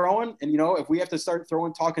start growing and, if we have to start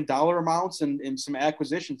talking dollar amounts and some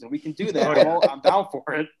acquisitions, and we can do that, I'm down for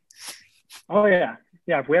it. Oh, yeah.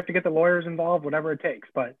 Yeah, if we have to get the lawyers involved, whatever it takes.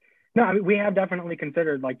 But, no, I mean, we have definitely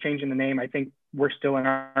considered, like, changing the name. I think we're still in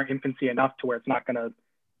our infancy enough to where it's not going to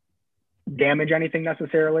damage anything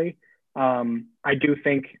necessarily. I do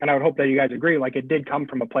think, and I would hope that you guys agree, like, it did come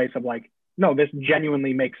from a place of, like, no, this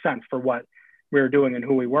genuinely makes sense for what we were doing and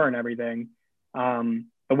who we were and everything. The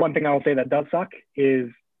one thing I will say that does suck is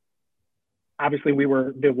obviously we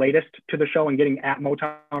were the latest to the show and getting at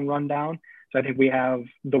Motown Rundown. So I think we have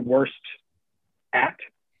the worst at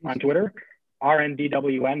on Twitter.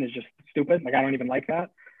 RNDWN is just stupid. Like, I don't even like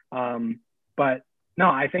that. But no,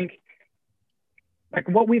 I think like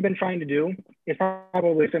what we've been trying to do is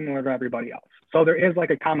probably similar to everybody else. So there is like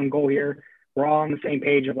a common goal here. We're all on the same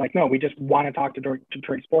page of like, no, we just want to talk to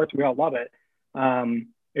Detroit sports. We all love it.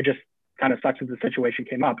 It just kind of sucks that the situation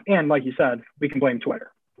came up. And like you said, we can blame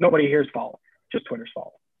Twitter. Nobody here's fault, just Twitter's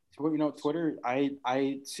fault. Twitter,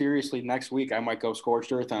 I seriously, next week I might go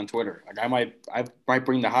scorched earth on Twitter. Like I might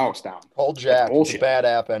bring the house down. Call Jack. It's a bad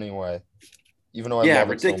app anyway. Even though I love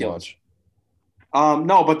ridiculous. It so much.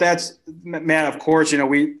 No, but that's, man, of course,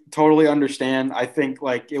 we totally understand. I think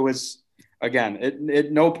like it was, again,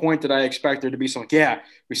 at no point did I expect there to be some,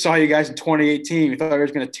 we saw you guys in 2018. We thought we were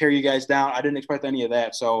going to tear you guys down. I didn't expect any of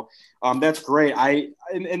that. So that's great.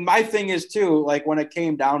 And my thing is too, like when it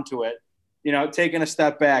came down to it, taking a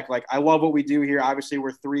step back, like I love what we do here. Obviously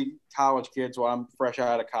we're 3 college kids. Well, I'm fresh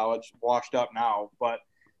out of college, washed up now, but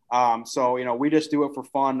so, we just do it for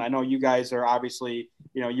fun. I know you guys are obviously,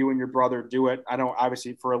 you and your brother do it. I don't,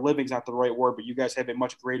 obviously for a living is not the right word, but you guys have a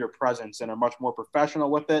much greater presence and are much more professional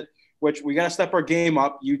with it, which we got to step our game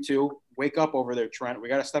up. You two wake up over there, Trent. We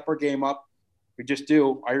got to step our game up. We just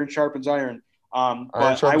do. Iron sharpens iron.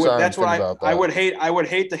 But I would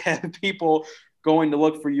hate to have people going to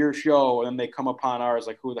look for your show and they come upon ours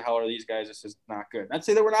like, who the hell are these guys? This is not good. I'd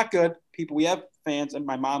say that we're not good people. We have fans and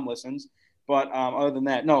my mom listens, but other than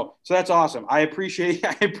that, no. So that's awesome. I appreciate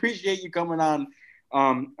you coming on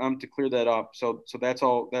to clear that up. So that's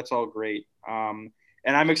all great. And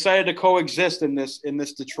I'm excited to coexist in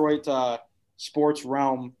this Detroit sports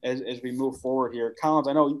realm as we move forward here. Collins,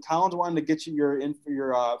 I know Collins wanted to get your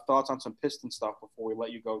thoughts on some Piston stuff before we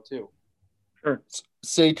let you go too. Sure.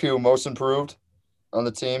 Sekou, most improved on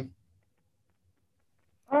the team?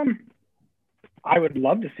 I would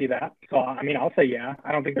love to see that. So, I mean, I'll say yeah.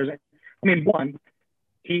 I don't think there's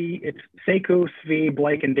it's Sekou, Svi,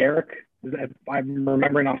 Blake, and Derek. If I'm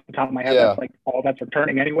remembering off the top of my head, that's like all that's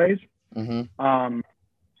returning anyways. Mm-hmm.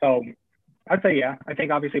 So I'd say yeah. I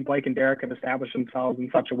think obviously Blake and Derek have established themselves in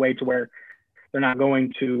such a way to where they're not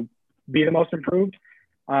going to be the most improved.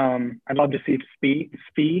 I'd love to see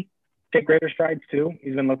Svi take greater strides too.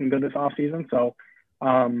 He's been looking good this offseason. So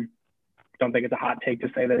don't think it's a hot take to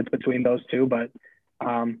say that it's between those two, but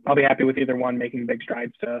I'll be happy with either one making big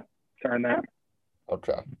strides to earn that.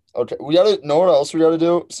 Okay. We got to know what else we got to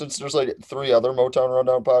do since there's like 3 other Motown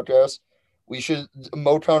Rundown podcasts. We should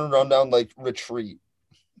Motown Rundown like retreat.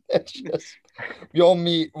 It's just we all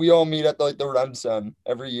meet at like the Renson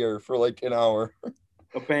every year for like an hour.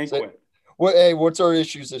 A banquet. What's our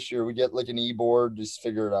issues this year? We get like an e-board, just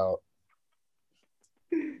figure it out.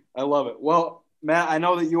 I love it. Well, Matt, I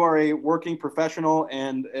know that you are a working professional,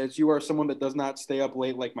 and as you are someone that does not stay up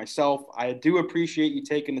late like myself, I do appreciate you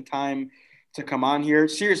taking the time to come on here.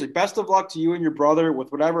 Seriously, best of luck to you and your brother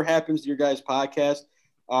with whatever happens to your guys' podcast.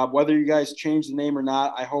 Whether you guys change the name or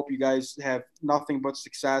not, I hope you guys have nothing but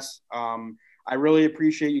success. I really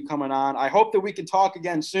appreciate you coming on. I hope that we can talk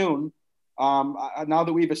again soon. Now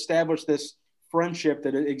that we've established this friendship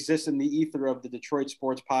that exists in the ether of the Detroit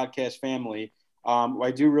Sports Podcast family,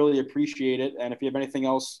 I do really appreciate it. And if you have anything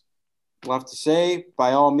else left to say,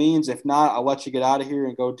 by all means. If not, I'll let you get out of here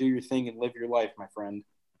and go do your thing and live your life, my friend.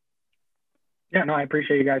 Yeah, no, I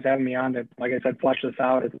appreciate you guys having me on to, like I said, flesh this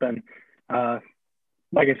out. It's been,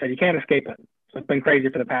 like I said, you can't escape it. So it's been crazy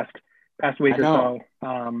for the past week or so.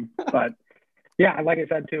 But yeah, like I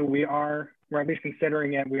said too, we're at least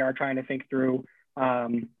considering it. We are trying to think through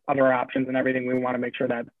other options and everything. We want to make sure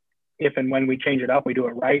that if and when we change it up, we do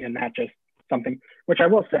it right and not just something, which I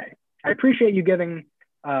will say, I appreciate you giving,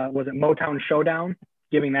 was it Motown Showdown,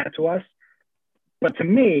 giving that to us. But to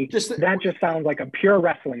me, that just sounds like a pure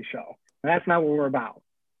wrestling show. That's not what we're about.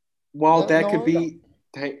 Well, that could be,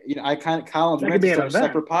 Collins, we have to start a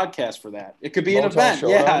separate podcast for that. It could be an event.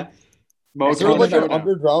 Showdown. Yeah. Is there like an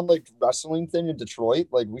underground like wrestling thing in Detroit?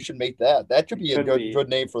 Like we should make that. That could be a good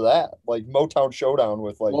name for that. Like Motown Showdown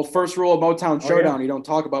with like. Well, first rule of Motown Showdown, you don't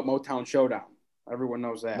talk about Motown Showdown. Everyone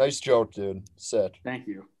knows that. Nice joke, dude. Sick. Thank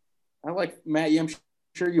you. I like Matt. I'm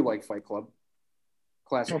sure you like Fight Club.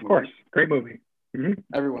 Classic. Of course, great movie. Mm-hmm.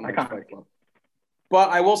 Everyone likes Fight Club. But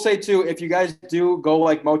I will say too, if you guys do go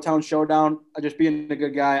like Motown Showdown, just being a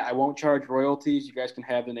good guy, I won't charge royalties. You guys can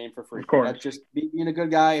have the name for free. Of course. That's just being a good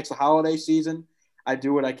guy. It's the holiday season. I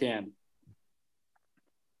do what I can.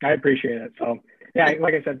 I appreciate it. So yeah,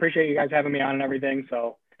 like I said, appreciate you guys having me on and everything.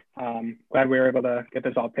 So glad we were able to get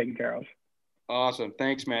this all taken care of. Awesome.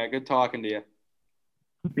 Thanks, Matt. Good talking to you.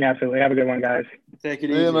 Yeah, absolutely. Have a good one, guys. Take it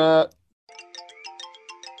easy. Hey, Matt.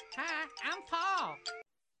 Hi, I'm Paul.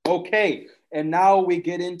 Okay. And now we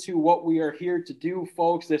get into what we are here to do,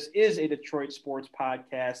 folks. This is a Detroit sports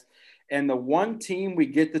podcast. And the one team we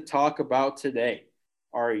get to talk about today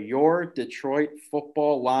are your Detroit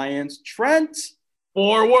football Lions. Trent.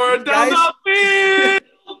 Forward down the field.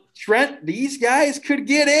 Trent, these guys could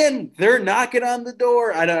get in. They're knocking on the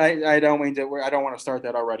door. I don't want to start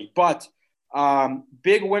that already. But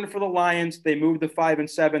big win for the Lions. They moved to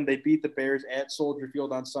 5-7. They beat the Bears at Soldier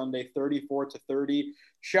Field on Sunday, 34-30.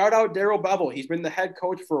 Shout out Darrell Bevell. He's been the head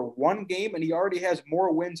coach for one game, and he already has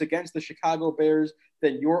more wins against the Chicago Bears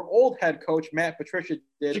than your old head coach, Matt Patricia,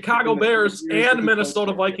 did. Chicago Bears and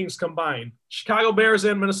Minnesota Vikings combined. Chicago Bears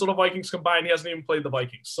and Minnesota Vikings combined. He hasn't even played the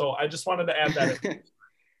Vikings. So I just wanted to add that in.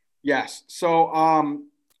 Yes. So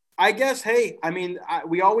I guess, hey,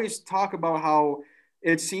 we always talk about how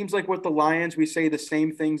it seems like with the Lions, we say the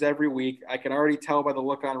same things every week. I can already tell by the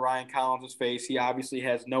look on Ryan Collins' face. He obviously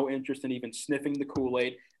has no interest in even sniffing the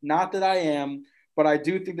Kool-Aid. Not that I am, but I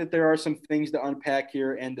do think that there are some things to unpack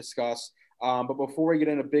here and discuss. But before we get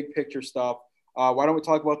into big picture stuff, why don't we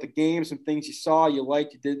talk about the game, some things you saw, you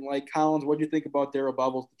liked, you didn't like. Collins, what did you think about Darrell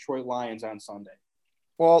Bevell's Detroit Lions on Sunday?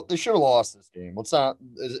 Well, they should have lost this game. Let's not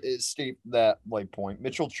state that point.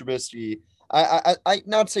 Mitchell Trubisky, I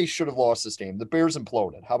not say should have lost this game. The Bears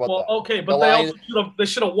imploded. How about that? Okay, but they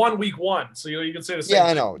should have won week 1. So you can say the same. Yeah,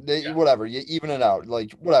 I know. Whatever. You even it out.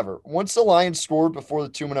 Like whatever. Once the Lions scored before the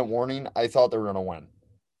 2-minute warning, I thought they were gonna win.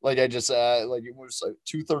 Like I just it was like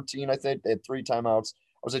 2:13. I think they had 3 timeouts.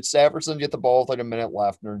 I was like Staffordson get the ball with like a minute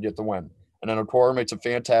left and get the win. And then Okora makes a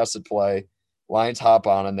fantastic play. Lions hop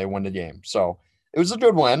on and they win the game. So it was a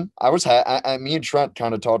good win. I was me and Trent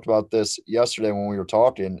kind of talked about this yesterday when we were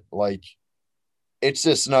talking. Like, it's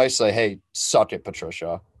just nice. Like, hey, suck it,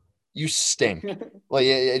 Patricia. You stink.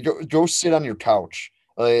 Like, go sit on your couch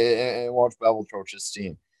and watch Bevell coach his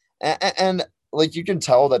team. And like you can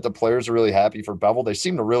tell that the players are really happy for Bevell. They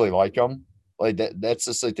seem to really like him. Like that's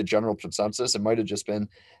just like the general consensus. It might have just been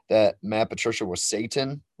that Matt Patricia was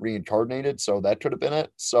Satan reincarnated, so that could have been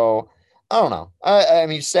it. So. I don't know. I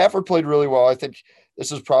mean, Stafford played really well. I think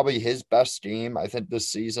this was probably his best game, I think, this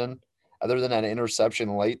season. Other than that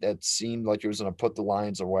interception late that seemed like it was going to put the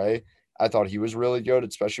Lions away, I thought he was really good,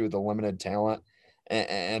 especially with the limited talent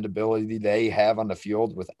and ability they have on the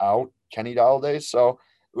field without Kenny Golladay. So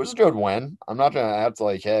it was a good win. I'm not going to act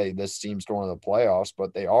like, hey, this team's going to the playoffs,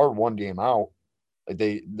 but they are one game out. Like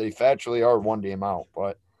they factually are one game out,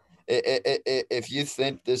 but if you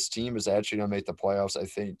think this team is actually going to make the playoffs, I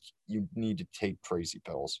think you need to take crazy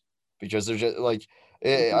pills because there's just like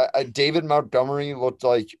David Montgomery looked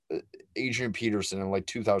like Adrian Peterson in like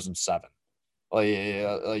 2007. Like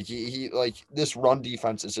he this run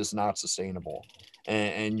defense is just not sustainable,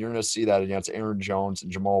 and you're going to see that against Aaron Jones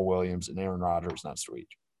and Jamal Williams and Aaron Rodgers next week.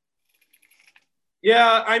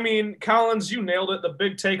 Yeah, I mean, Collins, you nailed it. The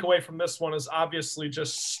big takeaway from this one is obviously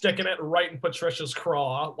just sticking it right in Patricia's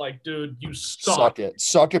craw. Like, dude, you suck.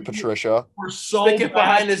 Suck it, Patricia. You were so Stick it bad.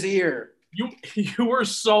 behind his ear. You were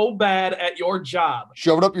so bad at your job.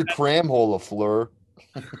 Shove it up your cram hole, LaFleur.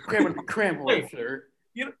 Cram hole, Fleur.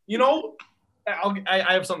 You know,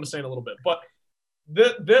 I have something to say in a little bit, but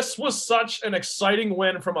this was such an exciting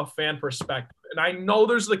win from a fan perspective. And I know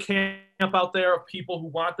there's the camp out there of people who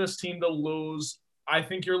want this team to lose. I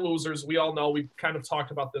think you're losers. We all know. We've kind of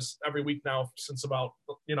talked about this every week now since about,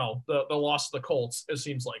 the loss of the Colts, it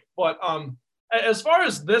seems like. But as far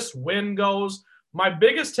as this win goes, my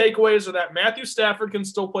biggest takeaways are that Matthew Stafford can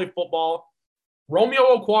still play football.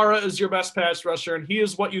 Romeo Okwara is your best pass rusher, and he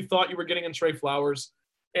is what you thought you were getting in Trey Flowers.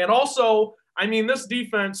 And also, I mean, this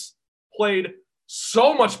defense played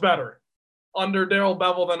so much better under Darrell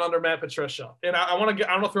Bevell than under Matt Patricia. And I want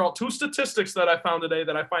to throw out two statistics that I found today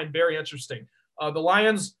that I find very interesting. The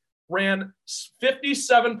Lions ran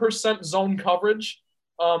 57% zone coverage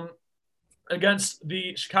against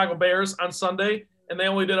the Chicago Bears on Sunday, and they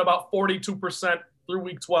only did about 42% through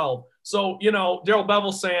week 12. So, Darrell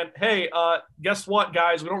Bevell saying, hey, guess what,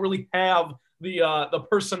 guys? We don't really have the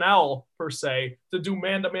personnel, per se, to do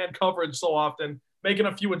man-to-man coverage so often, making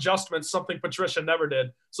a few adjustments, something Patricia never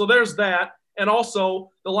did. So there's that. And also,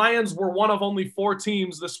 the Lions were one of only 4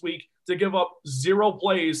 teams this week to give up 0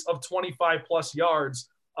 plays of 25-plus yards,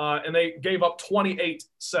 and they gave up 28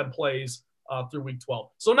 said plays through week 12.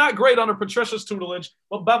 So not great under Patricia's tutelage,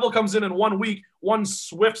 but Bevell comes in 1 week, one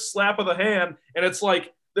swift slap of the hand, and it's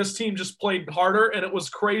like this team just played harder, and it was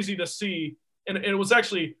crazy to see. And it was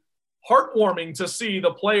actually heartwarming to see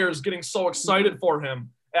the players getting so excited for him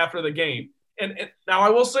after the game. And now I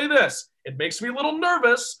will say this. It makes me a little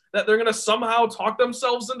nervous that they're going to somehow talk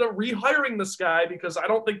themselves into rehiring this guy, because I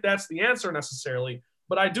don't think that's the answer necessarily.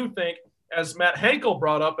 But I do think, as Matt Henkel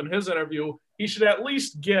brought up in his interview, he should at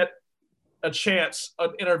least get a chance,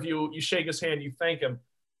 an interview. You shake his hand, you thank him.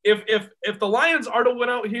 If the Lions are to win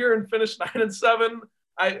out here and finish 9-7,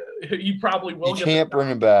 he probably will. You can't bring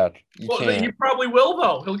him back. He probably will,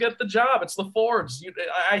 though. He'll get the job. It's the Fords.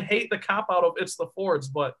 I hate the cop out of it's the Fords,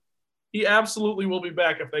 but he absolutely will be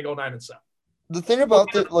back if they go 9-7. The thing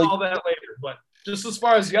about all that later, but just as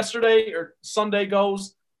far as yesterday or Sunday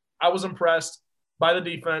goes, I was impressed by the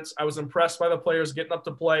defense. I was impressed by the players getting up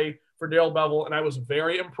to play for Darrell Bevell, and I was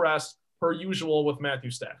very impressed, per usual, with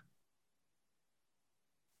Matthew Stafford.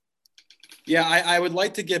 Yeah, I would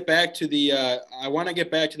like to get back to the I want to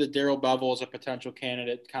get back to the Darrell Bevell as a potential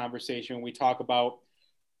candidate conversation when we talk about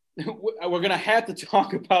we're going to have to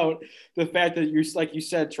talk about the fact that you're, like you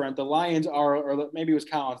said, Trent, the Lions are, or maybe it was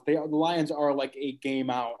Collins, the Lions are like a game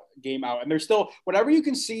out. And they're still, whenever you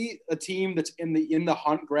can see a team that's in the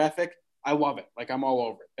hunt graphic, I love it. Like, I'm all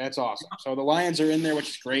over it. That's awesome. So the Lions are in there, which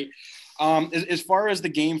is great. As far as the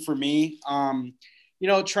game for me,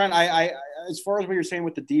 Trent, I as far as what you're saying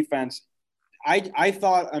with the defense, I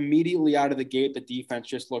thought immediately out of the gate the defense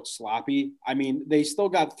just looked sloppy. I mean, they still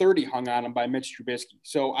got 30 hung on them by Mitch Trubisky.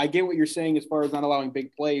 So I get what you're saying as far as not allowing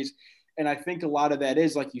big plays. And I think a lot of that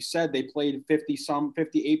is, like you said, they played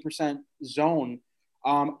 58% zone.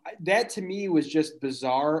 That to me was just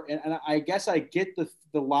bizarre. And I guess I get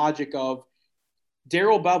the logic of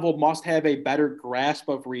Darrell Bevell must have a better grasp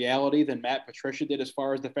of reality than Matt Patricia did, as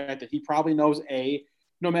far as the fact that he probably knows, A,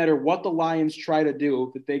 no matter what the Lions try to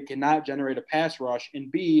do, that they cannot generate a pass rush,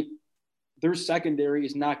 and B, their secondary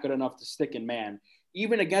is not good enough to stick in man,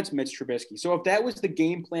 even against Mitch Trubisky. So if that was the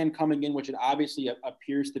game plan coming in, which it obviously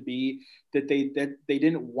appears to be, that they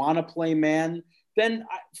didn't want to play man, then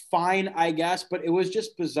fine, I guess. But it was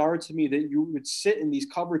just bizarre to me that you would sit in these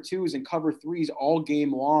cover 2s and cover 3s all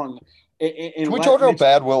game long. Can we talk how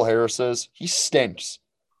bad Will Harris is? He stinks.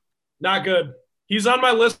 Not good. He's on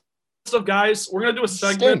my list of guys. We're gonna do a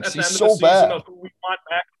segment at the end of the season of who we want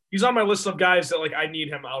back. He's on my list of guys that, like, I need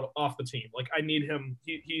him off the team. Like, I need him.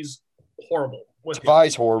 He's horrible.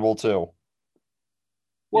 Tavai's horrible too.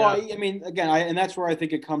 Well, yeah. I mean, again, and that's where I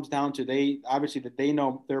think it comes down to. They obviously that they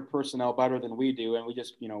know their personnel better than we do, and we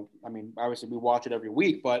just, I mean, obviously we watch it every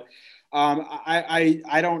week, but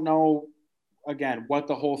I don't know. Again, what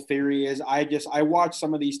the whole theory is. I watch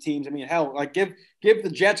some of these teams. I mean, hell, like give the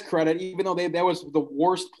Jets credit, even though that was the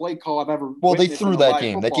worst play call I've ever. Well, they threw that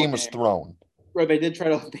game. That game was thrown. Right, they did try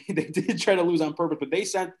to lose on purpose, but they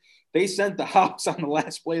sent the house on the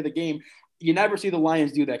last play of the game. You never see the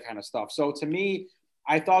Lions do that kind of stuff. So to me,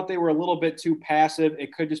 I thought they were a little bit too passive.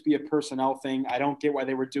 It could just be a personnel thing. I don't get why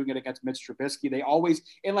they were doing it against Mitch Trubisky. They always,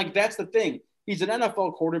 and like, that's the thing. He's an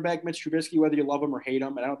NFL quarterback, Mitch Trubisky, whether you love him or hate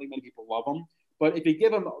him, and I don't think many people love him. But if you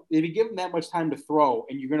give him that much time to throw,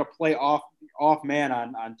 and you're going to play off man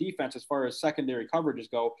on defense as far as secondary coverages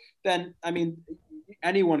go, then I mean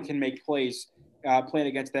anyone can make plays playing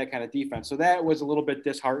against that kind of defense. So that was a little bit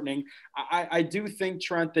disheartening. I do think,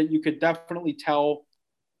 Trent, that you could definitely tell.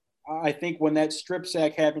 I think when that strip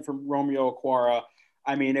sack happened from Romeo Okwara,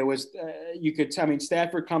 I mean, it was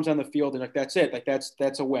Stafford comes on the field and like that's it, like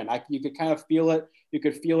that's a win. You could kind of feel it. You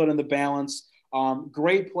could feel it in the balance.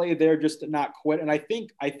 Great play there, just to not quit. And I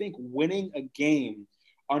think winning a game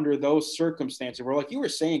under those circumstances, where like you were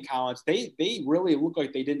saying, Collins, they really looked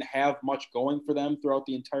like they didn't have much going for them throughout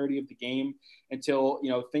the entirety of the game until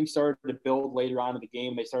things started to build later on in the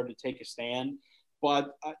game. They started to take a stand.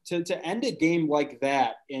 But to end a game like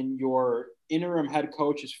that in your interim head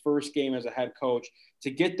coach's first game as a head coach,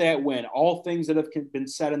 to get that win, all things that have been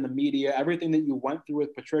said in the media, everything that you went through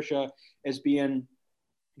with Patricia as being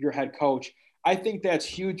your head coach, I think that's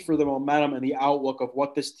huge for the momentum and the outlook of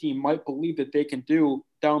what this team might believe that they can do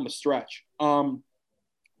down the stretch.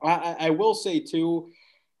 I will say too,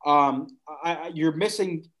 you're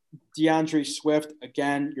missing DeAndre Swift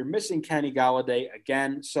again. You're missing Kenny Galladay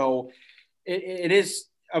again. So it is,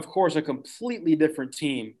 of course, a completely different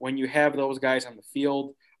team when you have those guys on the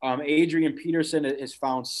field. Adrian Peterson has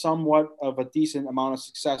found somewhat of a decent amount of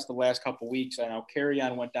success the last couple of weeks. I know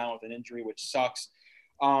Carrion went down with an injury, which sucks.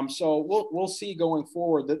 So we'll see going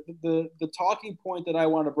forward. The talking point that I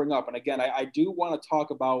want to bring up, and again, I do want to talk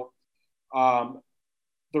about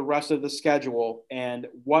the rest of the schedule and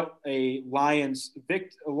what a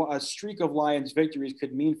streak of Lions victories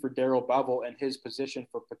could mean for Darrell Bevell and his position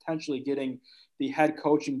for potentially getting the head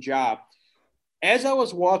coaching job. As I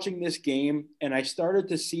was watching this game and I started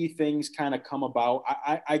to see things kind of come about,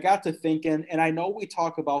 I got to thinking, and I know we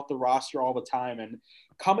talk about the roster all the time, and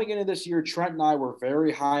coming into this year, Trent and I were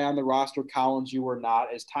very high on the roster. Collins, you were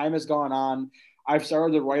not. As time has gone on, I've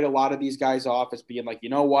started to write a lot of these guys off as being like, you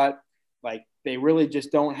know what? Like, they really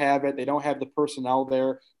just don't have it. They don't have the personnel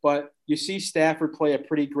there. But you see Stafford play a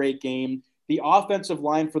pretty great game. The offensive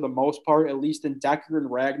line, for the most part, at least in Decker and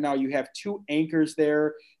Ragnow, you have two anchors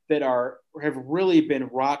there that have really been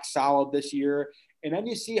rock solid this year. And then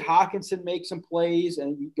you see Hawkinson make some plays,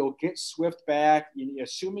 and you go get Swift back,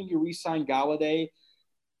 assuming you re-sign Galladay.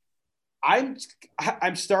 I'm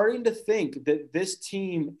starting to think that this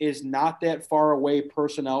team is not that far away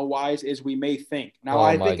personnel-wise as we may think. Now,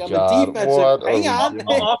 I think I'm a defensive. Hang on.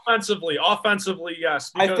 Offensively,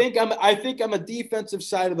 yes. I think I'm a defensive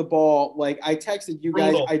side of the ball. Like I texted you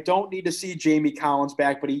guys, I don't need to see Jamie Collins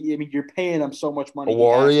back, but you're paying him so much money.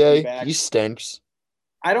 He stinks.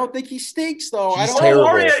 I don't think he stinks, though. He's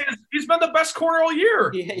terrible. He's been the best corner all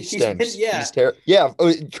year. He stinks. He's terrible. Yeah,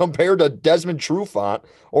 compared to Desmond Trufant,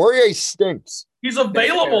 Aurier stinks. He's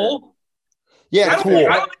available. Yeah, cool.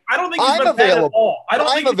 I don't think he's been bad at all.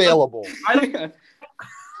 I'm available. I don't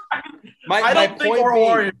think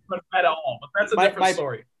Aurier has been bad at all, but that's a different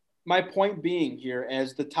story. My point being here,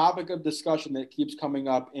 as the topic of discussion that keeps coming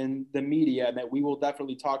up in the media and that we will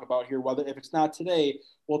definitely talk about here, whether if it's not today,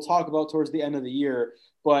 we'll talk about towards the end of the year.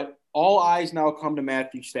 But all eyes now come to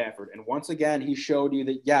Matthew Stafford. And once again, he showed you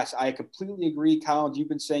that, yes, I completely agree. Collins, you've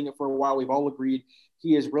been saying it for a while. We've all agreed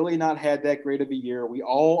he has really not had that great of a year. We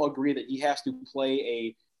all agree that he has to play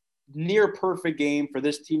a near perfect game for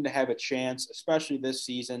this team to have a chance, especially this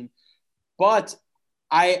season. But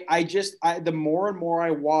the more and more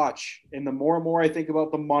I watch and the more I think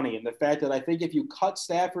about the money and the fact that I think if you cut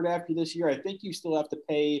Stafford after this year, I think you still have to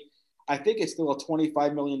pay, I think it's still a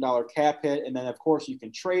 $25 million cap hit. And then, of course, you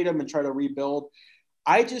can trade him and try to rebuild.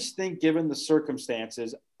 I just think, given the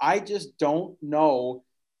circumstances, I just don't know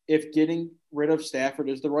if getting rid of Stafford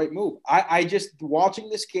is the right move. I just, watching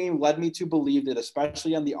this game led me to believe that,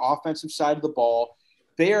 especially on the offensive side of the ball,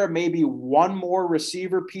 they are maybe one more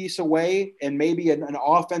receiver piece away and maybe an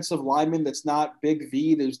offensive lineman that's not Big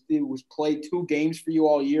V that was played 2 games for you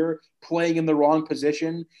all year, playing in the wrong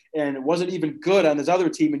position, and it wasn't even good on his other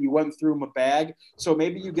team, and you went and threw him a bag. So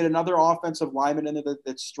maybe you get another offensive lineman in there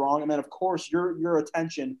that's strong. And then, of course, your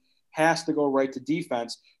attention has to go right to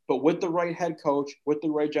defense. But with the right head coach, with the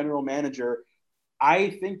right general manager, I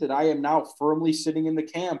think that I am now firmly sitting in the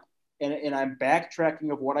camp, and I'm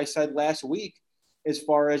backtracking of what I said last week, as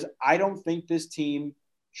far as I don't think this team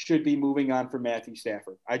should be moving on from Matthew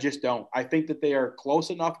Stafford. I just don't. I think that they are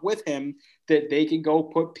close enough with him that they can go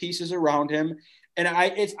put pieces around him. And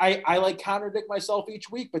I like contradict myself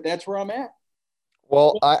each week, but that's where I'm at.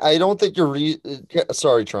 Well, I don't think you're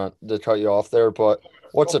sorry, Trent, to cut you off there, but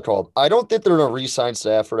what's it called? I don't think they're going to re-sign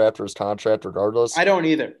Stafford after his contract regardless. I don't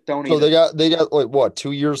either. So they got like what,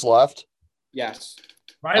 2 years left? Yes.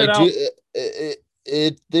 Right.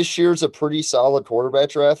 this year's a pretty solid quarterback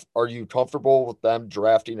draft. Are you comfortable with them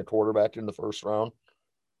drafting a quarterback in the first round?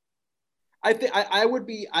 I think I would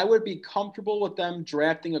be comfortable with them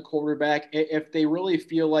drafting a quarterback if they really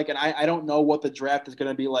feel like, and I don't know what the draft is going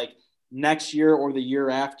to be like next year or the year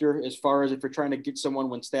after, as far as if you're trying to get someone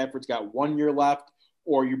when Stafford's got 1 year left,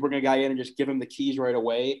 or you bring a guy in and just give him the keys right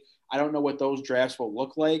away. I don't know what those drafts will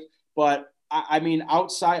look like, but I mean,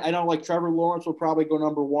 outside, I know like Trevor Lawrence will probably go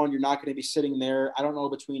number 1. You're not going to be sitting there. I don't know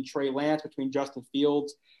between Trey Lance, between Justin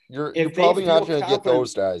Fields. You're probably not going to get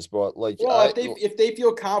those guys, but like, well, if they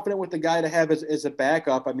feel confident with the guy to have as a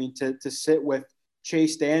backup, I mean, to sit with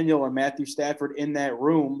Chase Daniel and Matthew Stafford in that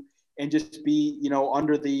room and just be,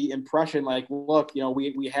 under the impression like, look,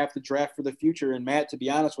 we have to draft for the future. And Matt, to be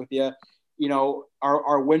honest with you,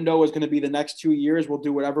 our window is going to be the next 2 years. We'll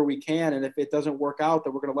do whatever we can, and if it doesn't work out,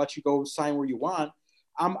 then we're going to let you go sign where you want.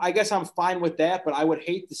 I guess I'm fine with that, but I would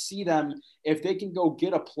hate to see them if they can go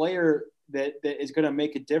get a player that is going to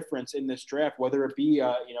make a difference in this draft, whether it be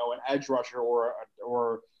an edge rusher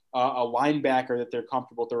or a linebacker that they're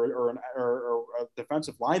comfortable with, or a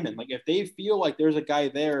defensive lineman. Like if they feel like there's a guy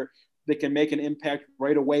there that can make an impact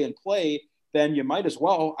right away and play, then you might as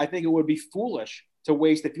well. I think it would be foolish to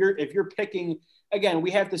waste if you're picking. Again,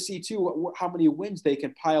 we have to see too how many wins they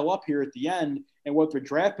can pile up here at the end and what their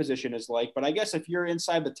draft position is like. But I guess if you're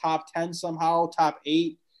inside the top 10 somehow, top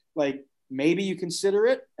 8, like maybe you consider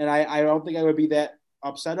it. And I don't think I would be that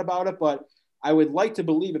upset about it, but I would like to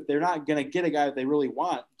believe if they're not going to get a guy that they really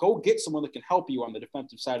want, go get someone that can help you on the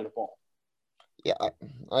defensive side of the ball. Yeah,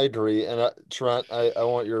 I agree. And Trent, I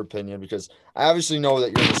want your opinion because I obviously know that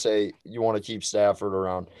you're going to say you want to keep Stafford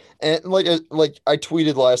around. And like I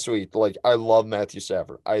tweeted last week, like I love Matthew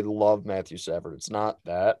Stafford. I love Matthew Stafford. It's not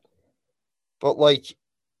that. But like,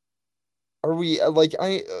 are we like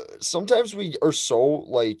sometimes we are so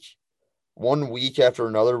like 1 week after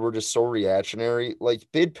another, we're just so reactionary. Like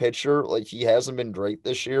big picture, like he hasn't been great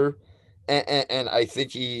this year. And I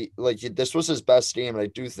think this was his best game, and I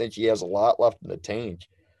do think he has a lot left in the tank.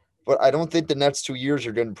 But I don't think the next 2 years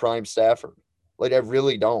are going to prime Stafford. Like I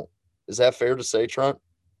really don't. Is that fair to say, Trent?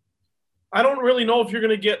 I don't really know if you're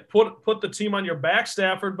going to get put the team on your back,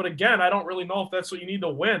 Stafford. But again, I don't really know if that's what you need to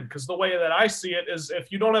win, because the way that I see it is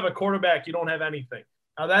if you don't have a quarterback, you don't have anything.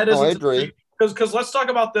 Now that isn't. I agree. Because let's talk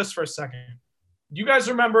about this for a second. Do you guys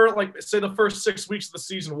remember, like, say the first 6 weeks of the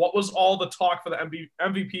season, what was all the talk for the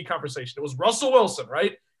MVP conversation? It was Russell Wilson,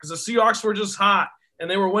 right? Because the Seahawks were just hot,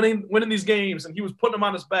 and they were winning these games, and he was putting them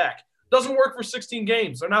on his back. Doesn't work for 16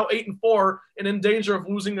 games. They're now 8-4 and in danger of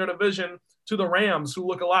losing their division to the Rams, who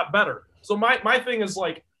look a lot better. So my thing is,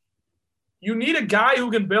 like, you need a guy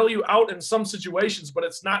who can bail you out in some situations, but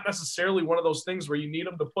it's not necessarily one of those things where you need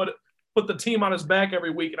him to put the team on his back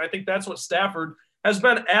every week. And I think that's what Stafford has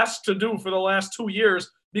been asked to do for the last 2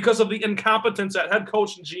 years because of the incompetence at head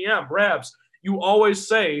coach and GM. Rabs, you always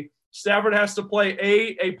say Stafford has to play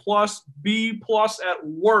A+, B+ at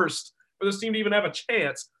worst for this team to even have a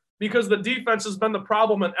chance, because the defense has been the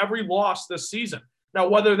problem in every loss this season. Now,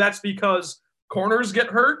 whether that's because corners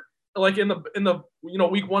get hurt, like in the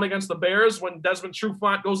week 1 against the Bears when Desmond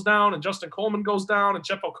Trufant goes down and Justin Coleman goes down and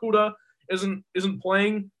Jeff Okudah isn't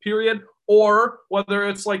playing, period, or whether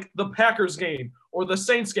it's like the Packers game or the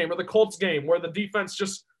Saints game or the Colts game where the defense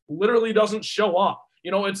just literally doesn't show up.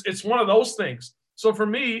 It's one of those things. So for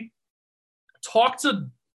me, talk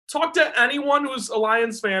to anyone who's a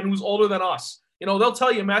Lions fan who's older than us. They'll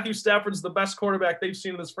tell you Matthew Stafford's the best quarterback they've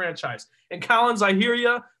seen in this franchise. And Collins, I hear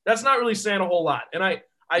you. That's not really saying a whole lot. And I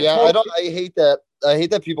hate that. I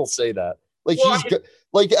hate that people say that. Like, well, he's good.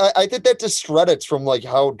 Like, I think that discredits from like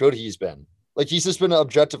how good he's been. Like, he's just been an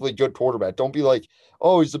objectively good quarterback. Don't be like,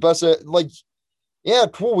 oh, he's the best. Yeah,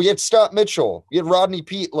 cool. We had Scott Mitchell. We had Rodney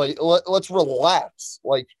Peete. Like, let's relax.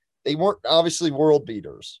 Like, they weren't obviously world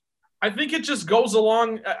beaters. I think it just goes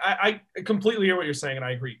along. I completely hear what you're saying, and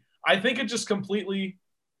I agree. I think it just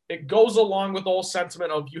it goes along with the whole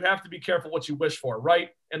sentiment of you have to be careful what you wish for, right?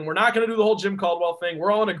 And we're not going to do the whole Jim Caldwell thing.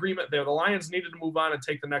 We're all in agreement there. The Lions needed to move on and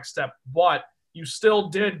take the next step, but you still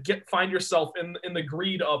did find yourself in the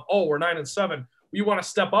greed of, oh, we're 9-7. We want to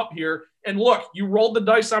step up here. And look, you rolled the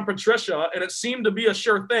dice on Patricia, and it seemed to be a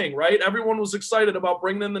sure thing, right? Everyone was excited about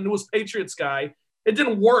bringing in the newest Patriots guy. It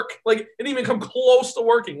didn't work. Like, it didn't even come close to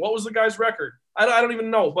working. What was the guy's record? I don't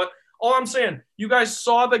even know. But all I'm saying, you guys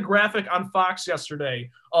saw the graphic on Fox yesterday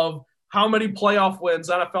of how many playoff wins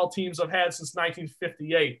NFL teams have had since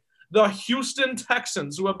 1958. The Houston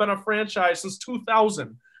Texans, who have been a franchise since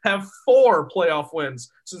 2000, have 4 playoff wins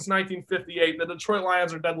since 1958. The Detroit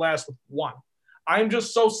Lions are dead last with 1. I'm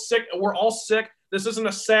just so sick. We're all sick. This isn't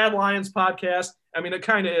a sad Lions podcast. I mean, it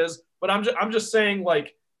kind of is, But I'm just saying,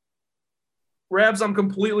 like, Rabs, I'm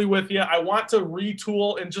completely with you. I want to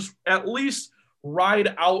retool and just at least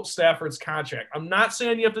ride out Stafford's contract. I'm not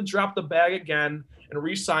saying you have to drop the bag again and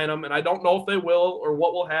re-sign him, and I don't know if they will or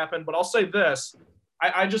what will happen, but I'll say this.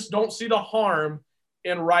 I just don't see the harm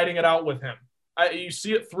in riding it out with him. You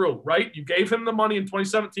see it through, right? You gave him the money in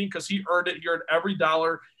 2017 because he earned it. He earned every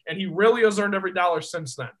dollar, and he really has earned every dollar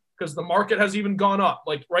since then because the market has even gone up.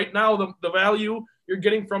 Like right now, the value you're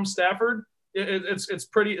getting from Stafford,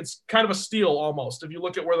 it's kind of a steal almost if you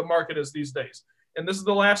look at where the market is these days. And this is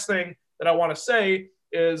the last thing that I want to say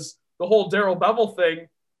is the whole Darrell Bevel thing.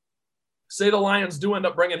 Say the Lions do end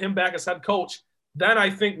up bringing him back as head coach, then I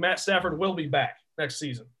think Matt Stafford will be back next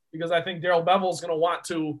season because I think Darrell Bevel is going to want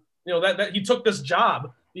to, that he took this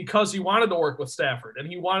job because he wanted to work with Stafford and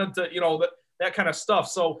he wanted to, that kind of stuff.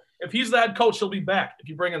 So if he's the head coach, he'll be back. If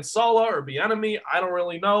you bring in Saleh or Bieniemy, I don't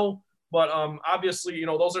really know. But obviously,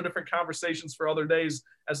 those are different conversations for other days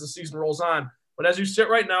as the season rolls on. But as you sit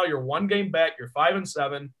right now, you're one game back, you're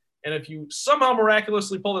 5-7. And if you somehow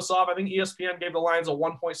miraculously pull this off, I think ESPN gave the Lions a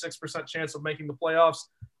 1.6% chance of making the playoffs.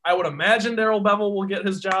 I would imagine Darrell Bevel will get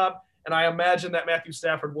his job, and I imagine that Matthew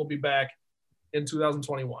Stafford will be back in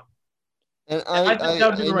 2021. And I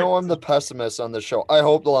know I'm the pessimist on the show. I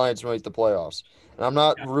hope the Lions make the playoffs. And I'm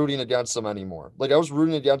not rooting against them anymore. Like I was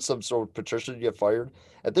rooting against them so Patricia would get fired.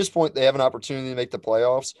 At this point, they have an opportunity to make the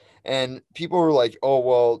playoffs. And people were like, oh,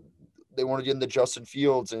 well, they want to get into Justin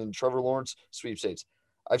Fields and Trevor Lawrence sweepstakes.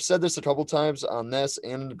 I've said this a couple times on this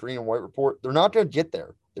and in the Green and White Report. They're not going to get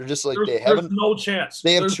there. They're just like there's no chance.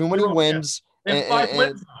 They have too many wins. They have 5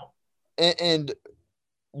 wins now. And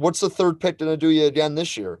what's the third pick going to do you again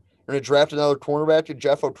this year? You're going to draft another cornerback to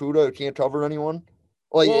Jeff Okudah who can't cover anyone?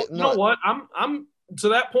 Like, well, you know what? I'm to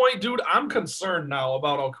that point, dude. I'm concerned now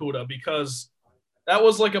about Okudah because that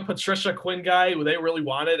was like a Patricia Quinn guy who they really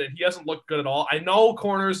wanted, and he hasn't looked good at all. I know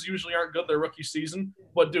corners usually aren't good their rookie season,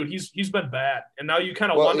 but dude, he's been bad. And now you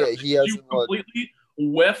kind of wonder if you completely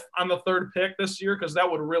whiff on the third pick this year because that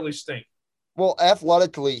would really stink. Well,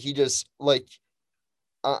 athletically, he just like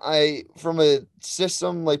I from a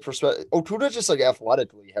system like perspective, Okudah just like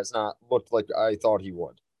athletically has not looked like I thought he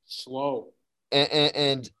would. Slow.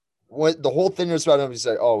 And what the whole thing is about him, he's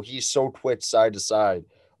like, oh, he's so quick side to side.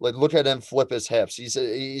 Like, look at him flip his hips. He's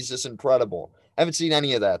just incredible. Haven't seen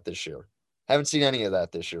any of that this year.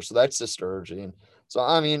 So that's discouraging. So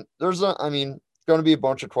I mean, going to be a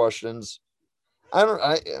bunch of questions. I don't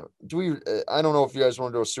know if you guys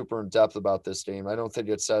want to go super in depth about this game. I don't think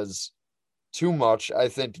it says too much. I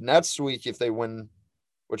think next week if they win,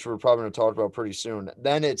 which we're probably going to talk about pretty soon,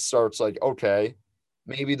 then it starts like, okay,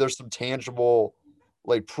 maybe there's some tangible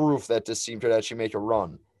like proof that this team could actually make a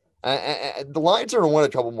run. The Lions are going to win a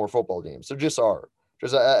couple more football games. There just are.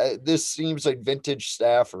 Because this seems like vintage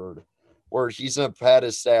Stafford, where he's going to pad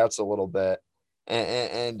his stats a little bit.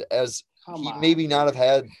 And as he maybe not have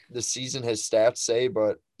had the season his stats say,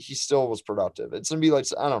 but he still was productive. It's going to be like,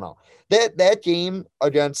 I don't know. That game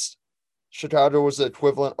against Chicago was the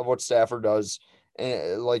equivalent of what Stafford does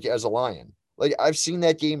like as a Lion. Like I've seen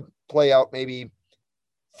that game play out maybe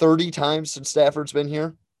 30 times since Stafford's been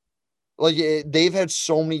here. Like they've had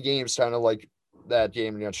so many games kind of like that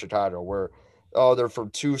game against Chicago where, they're from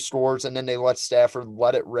 2 scores and then they let Stafford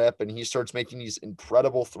let it rip and he starts making these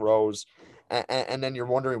incredible throws. And then you're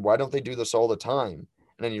wondering, why don't they do this all the time?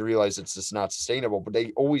 And then you realize it's just not sustainable, but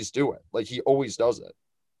they always do it. Like he always does it.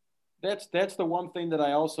 That's the one thing that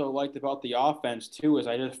I also liked about the offense too, is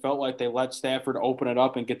I just felt like they let Stafford open it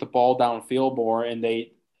up and get the ball downfield more. And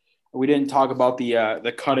we didn't talk about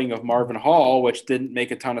the cutting of Marvin Hall, which didn't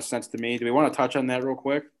make a ton of sense to me. Do we want to touch on that real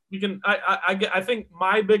quick? You can. I think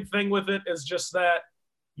my big thing with it is just that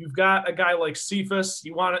you've got a guy like Cephas.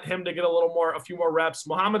 You want him to get a few more reps.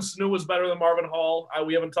 Mohamed Sanu was better than Marvin Hall.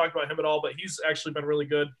 We haven't talked about him at all, but he's actually been really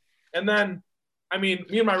good. And then, I mean,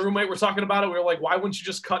 me and my roommate were talking about it. We were like, why wouldn't you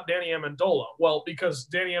just cut Danny Amendola? Well, because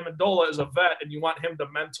Danny Amendola is a vet, and you want him to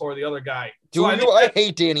mentor the other guy. I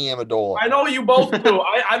hate Danny Amendola. I know you both do.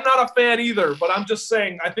 I'm not a fan either, but I'm just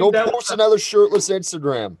saying. I think Go post another shirtless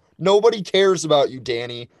Instagram. Nobody cares about you,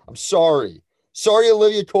 Danny. I'm sorry. Sorry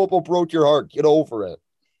Olivia Culpo broke your heart. Get over it.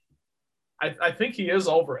 I think he is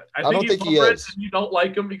over it. I don't think he is. And you don't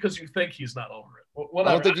like him because you think he's not over it. Whatever.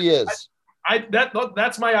 I don't think he is.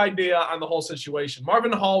 That's my idea on the whole situation.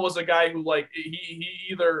 Marvin Hall was a guy who like he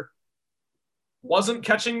either wasn't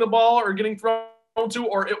catching the ball or getting thrown to,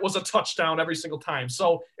 or it was a touchdown every single time.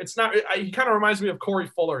 So it's not. He kind of reminds me of Corey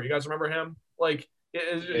Fuller. You guys remember him? Like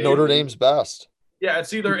Notre Dame's best. Yeah,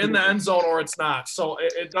 it's either in the end zone or it's not. So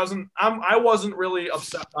it doesn't. I wasn't really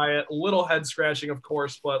upset by it. A little head scratching, of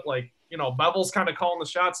course, but like Bevel's kind of calling the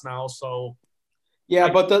shots now. So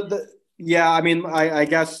but I mean, I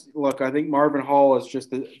guess, look, I think Marvin Hall is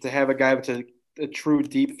just to have a guy with a true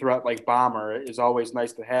deep threat like Bomber is always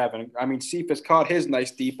nice to have. And I mean, Cephas caught his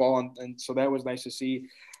nice deep ball, and so that was nice to see.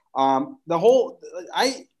 Collins,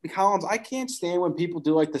 I can't stand when people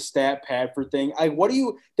do like the stat pad for thing.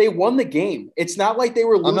 They won the game. It's not like they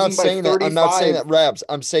were losing by 35. I'm not saying that, Rabs.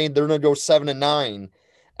 I'm saying they're going to go 7-9.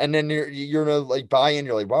 And then you're going to like buy in.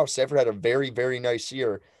 You're like, wow, Stafford had a very, very nice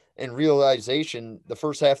year. And realization, the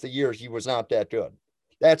first half of the year, he was not that good.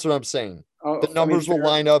 That's what I'm saying. The numbers will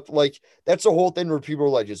line up. Like, that's the whole thing where people are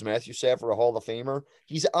like, is Matthew Stafford a Hall of Famer?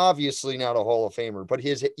 He's obviously not a Hall of Famer, but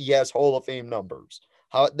he has Hall of Fame numbers.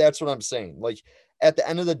 That's what I'm saying. Like, at the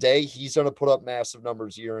end of the day, he's going to put up massive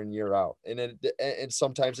numbers year in, year out. And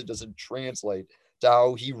sometimes it doesn't translate to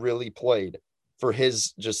how he really played for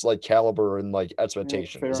his just like caliber and like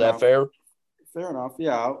expectation. Is that fair? Fair enough.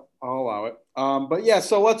 Yeah, I'll allow it. But yeah,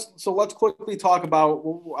 so let's quickly talk about,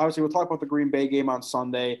 obviously we'll talk about the Green Bay game on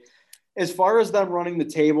Sunday. As far as them running the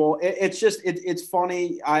table, it's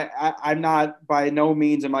funny. I'm not, by no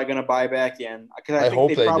means am I going to buy back in, because I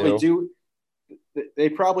think they probably do. They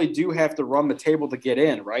probably do have to run the table to get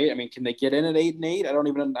in, right? I mean, can they get in at 8-8? I don't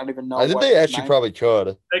even know. I think they actually probably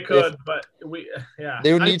could. They could, but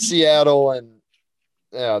they would need Seattle, and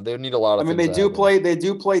they would need a lot of. I mean, they do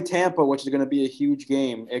play Tampa, which is going to be a huge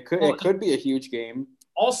game. It could be a huge game.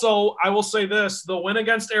 Also, I will say this: the win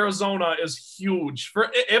against Arizona is huge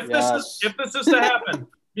if this is to happen,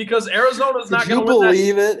 because Arizona's not going to win. Could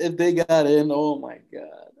you believe it if they got in? Oh my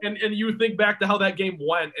god! And you think back to how that game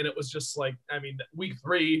went, and it was just like, I mean, week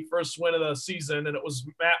 3, first win of the season, and it was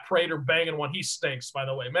Matt Prater banging one. He stinks, by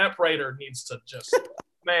the way. Matt Prater needs to just,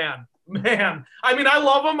 man. I mean, I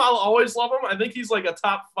love him. I'll always love him. I think he's like a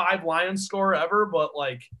top 5 Lions scorer ever, but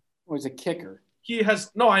like, he's a kicker. He has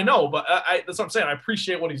no, I know, but that's what I'm saying. I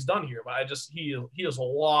appreciate what he's done here, but he has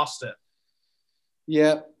lost it.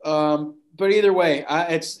 Yeah, but either way,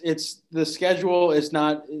 it's the schedule is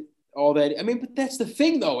not all that. I mean, but that's the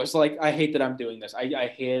thing, though. It's like, I hate that I'm doing this. I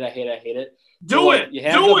hate it. Do it. You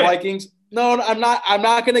have the Vikings. No, I'm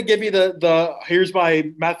not going to give you the here's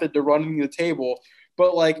my method to running the table.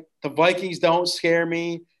 But like, the Vikings don't scare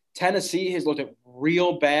me. Tennessee has looked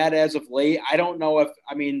real bad as of late. I don't know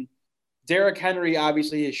Derrick Henry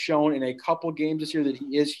obviously has shown in a couple games this year that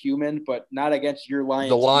he is human, but not against your Lions.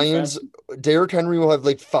 The Lions, Derrick Henry will have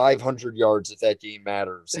like 500 yards if that game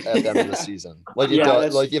matters at the end of the season. Like,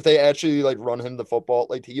 like if they actually like run him the football,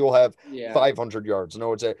 like he will have 500 yards.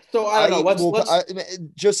 No, it's so I don't know.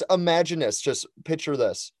 Just imagine this. Just picture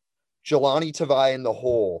this: Jelani Tavai in the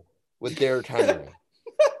hole with Derrick Henry.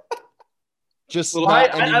 Just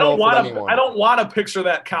I don't want to picture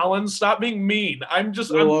that, Collins. Stop being mean. I'm trying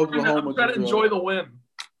to enjoy the win.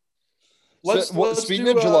 Speaking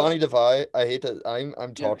of Jelani Tavai, I hate that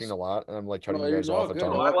I'm talking a lot and I'm like cutting you guys off a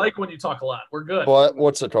ton. I like when you talk a lot. We're good. But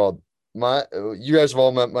what's it called? You guys have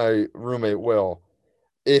all met my roommate Will.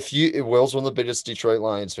 Will's one of the biggest Detroit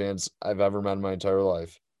Lions fans I've ever met in my entire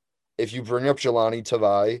life. If you bring up Jelani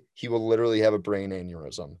Tavai, he will literally have a brain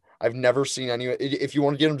aneurysm. I've never seen anyone. If you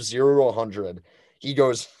want to get him 0 to 100, he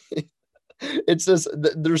goes. It's just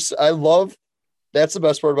that's the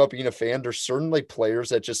best part about being a fan. There's certain like players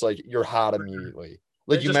that just like you're hot immediately.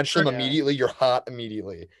 Like you mentioned them immediately, you're hot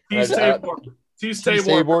immediately. Tease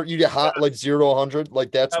Tabor, you get hot like 0 to 100.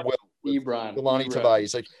 Like that's Will. Jelani Tavai.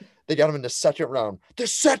 He's like, they got him in the second round. They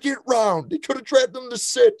could have drafted him to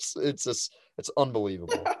 6. It's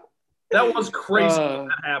unbelievable. That was crazy when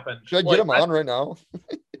that happened. Should I get him on right now?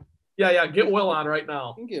 Yeah, get Will on right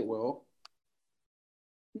now. You can get Will.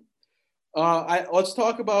 Let's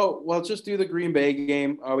just do the Green Bay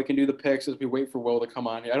game. We can do the picks as we wait for Will to come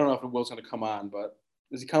on here. I don't know if Will's going to come on, but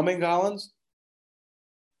is he coming, Collins?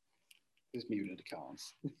 He's muted,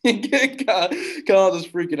 Collins. Collins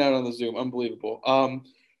is freaking out on the Zoom. Unbelievable.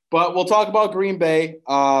 But we'll talk about Green Bay.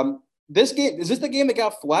 This game, is this the game that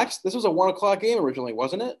got flexed? This was a 1:00 game originally,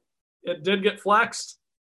 wasn't it? It did get flexed.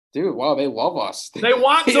 Dude, wow, they love us. They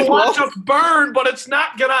want to watch us burn, but it's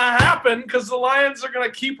not going to happen because the Lions are going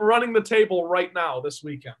to keep running the table right now this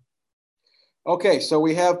weekend. Okay, so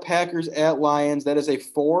we have Packers at Lions. That is a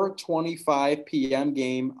 4:25 p.m.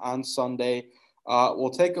 game on Sunday. We'll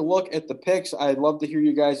take a look at the picks. I'd love to hear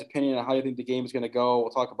you guys' opinion on how you think the game is going to go. We'll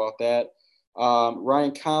talk about that.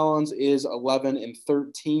 Ryan Collins is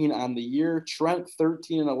 11-13 on the year. Trent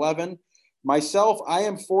 13-11. Myself, I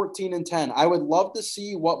am 14-10. I would love to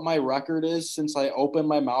see what my record is since I opened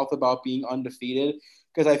my mouth about being undefeated,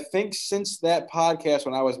 because I think since that podcast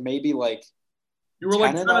when I was maybe like You were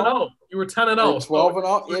like 10 and 0. You were 10 and 0. 12 and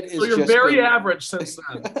 0. It is so you're just very average since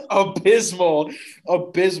then.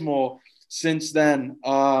 abysmal since then.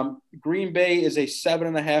 Green Bay is a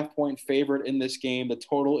 7.5 point favorite in this game. The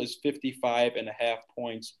total is 55.5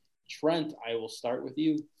 points. Trent, I will start with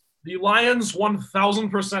you. The Lions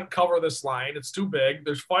 1,000% cover this line. It's too big.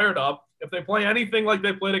 They're fired up. If they play anything like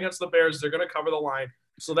they played against the Bears, they're going to cover the line.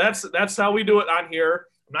 So that's how we do it on here.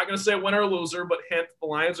 I'm not going to say winner or loser, but hint, the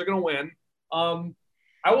Lions are going to win.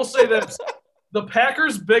 I will say that the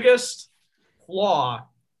Packers' biggest flaw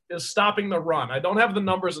is stopping the run. I don't have the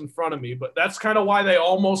numbers in front of me, but that's kind of why they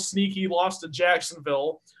almost sneaky lost to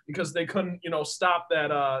Jacksonville, because they couldn't, stop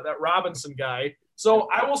that Robinson guy. So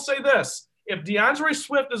I will say this. If DeAndre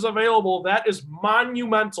Swift is available, that is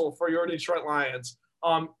monumental for your Detroit Lions.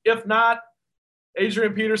 If not,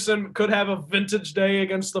 Adrian Peterson could have a vintage day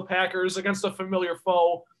against the Packers, against a familiar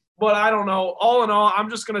foe. But I don't know. All in all, I'm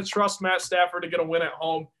just going to trust Matt Stafford to get a win at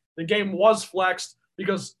home. The game was flexed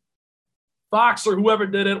because Fox or whoever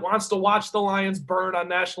did it wants to watch the Lions burn on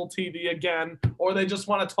national TV again, or they just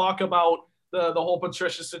want to talk about the whole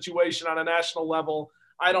Patricia situation on a national level.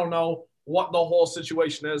 I don't know what the whole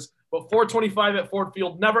situation is. But 425 at Ford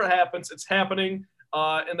Field never happens. It's happening,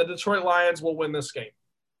 and the Detroit Lions will win this game.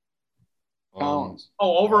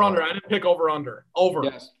 Over-under. I didn't pick over-under. Over.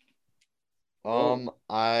 Yes.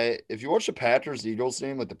 If you watch the Packers-Eagles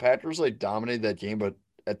game, the Packers dominated that game, but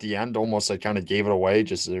at the end almost kind of gave it away.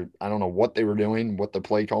 I don't know what they were doing, what the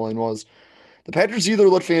play calling was. The Packers either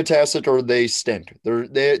look fantastic or they stink.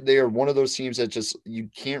 They are one of those teams that just you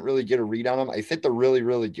can't really get a read on them. I think they're really,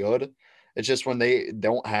 really good. It's just when they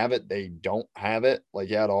don't have it, they don't have it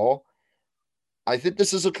at all. I think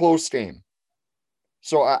this is a close game.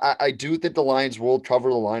 So I do think the Lions will cover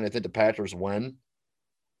the line. I think the Packers win.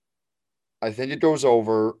 I think it goes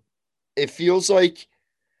over. It feels like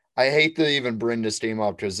I hate to even bring this game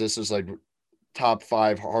up because this is top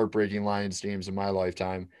 5 heartbreaking Lions games in my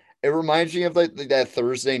lifetime. It reminds me of that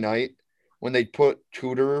Thursday night when they put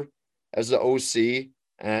Cooter as the OC,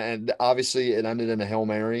 and obviously it ended in a Hail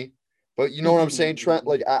Mary. But you know what I'm saying, Trent?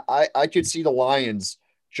 I could see the Lions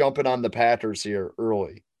jumping on the Packers here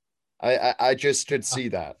early. I just could see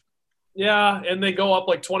that. Yeah, and they go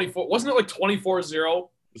up 24. Wasn't it 24-0?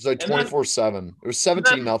 It was 24-7. It was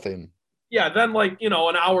 17-0. Yeah, then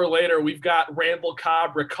an hour later, we've got Randall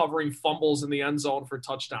Cobb recovering fumbles in the end zone for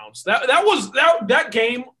touchdowns. That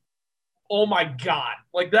game. Oh my God!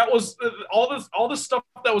 That was all this stuff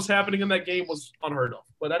that was happening in that game was unheard of.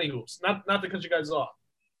 But anywho, not to cut you guys off.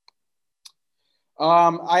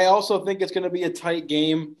 I also think it's going to be a tight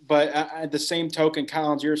game, but at the same token,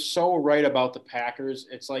 Collins, you're so right about the Packers.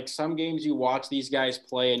 It's some games you watch these guys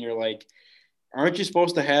play and you're like, aren't you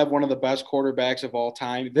supposed to have one of the best quarterbacks of all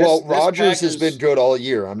time? Rodgers has been good all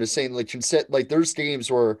year. I'm just saying, there's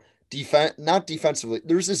games where not defensively,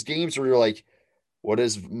 there's just games where you're like, what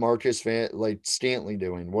is Marcus Stanley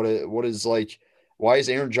doing? What is why is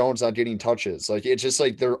Aaron Jones not getting touches? It's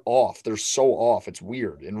just they're off. They're so off. It's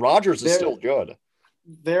weird. And Rodgers is still good.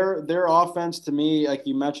 Their offense, to me, like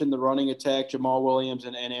you mentioned, the running attack, Jamal Williams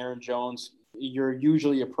and Aaron Jones, you're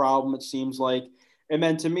usually a problem, it seems like. And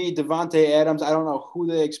then to me, Devontae Adams, I don't know who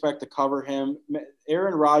they expect to cover him.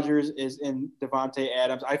 Aaron Rodgers is in Devontae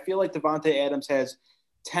Adams. I feel like Devontae Adams has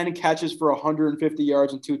 10 catches for 150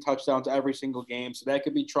 yards and 2 touchdowns every single game, so that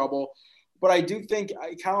could be trouble. But I do think,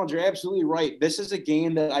 Collins, you're absolutely right. This is a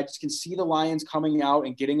game that I just can see the Lions coming out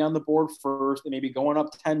and getting on the board first and maybe going up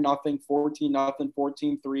 10-0, 14-0, 14-3.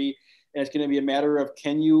 And it's going to be a matter of,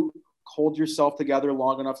 can you hold yourself together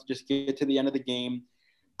long enough to just get to the end of the game?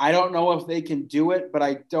 I don't know if they can do it, but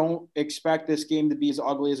I don't expect this game to be as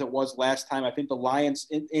ugly as it was last time. I think the Lions,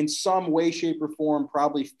 in some way, shape, or form,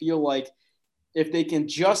 probably feel like if they can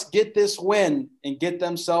just get this win and get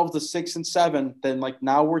themselves to 6-7, then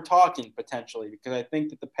now we're talking potentially, because I think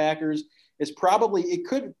that the Packers is probably, it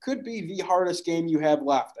could be the hardest game you have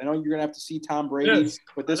left. I know you're going to have to see Tom Brady,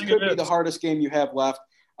 but this could be the hardest game you have left.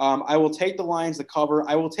 I will take the Lions to cover.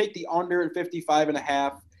 I will take the under at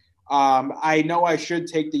 55.5. I know I should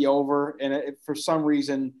take the over, and for some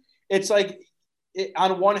reason, it's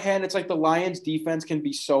on one hand, it's the Lions defense can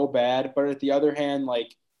be so bad, but at the other hand,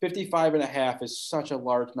 55.5 is such a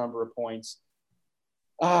large number of points.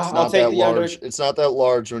 I'll take the under. It's not that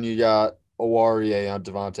large when you got Owarie on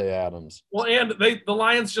Devontae Adams. Well, and the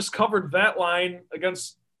Lions just covered that line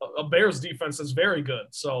against a Bears defense that's very good.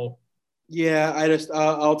 So yeah,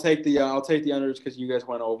 I'll take the unders because you guys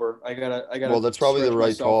went over. I gotta. Well, that's probably the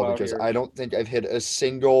right call because I don't think I've hit a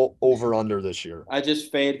single over under this year. I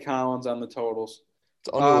just fade Collins on the totals. It's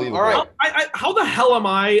unbelievable. All right. How the hell am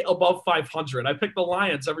I above 500? I pick the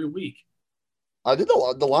Lions every week. I think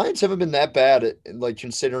the Lions haven't been that bad at like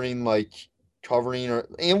considering like covering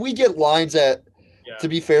and we get lines at. Yeah. To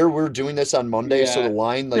be fair, we're doing this on Monday, so the Yeah.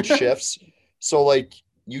 line like shifts. So like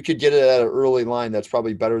you could get it at an early line that's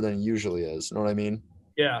probably better than it usually is. You know what I mean?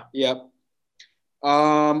 Yeah. Yep.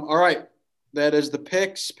 All right. That is the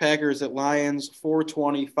picks. Packers at Lions,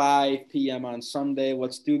 4:25 p.m. on Sunday.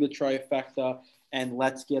 Let's do the trifecta and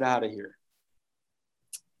let's get out of here.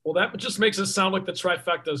 Well, that just makes it sound like the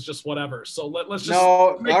trifecta is just whatever. So let's just. No.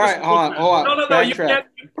 All right. Hold on. No. You can't.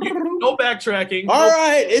 No backtracking. All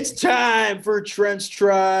right. It's time for Trent's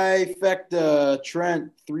trifecta.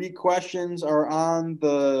 Trent, 3 questions are on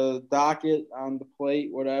the docket, on the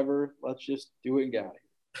plate, whatever. Let's just do it and get out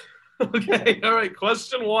of here. Okay. All right.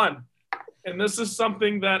 Question 1. And this is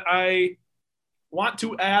something that I want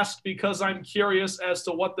to ask because I'm curious as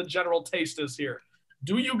to what the general taste is here.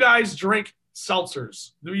 Do you guys drink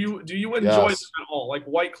seltzers? Do you enjoy them at all? Like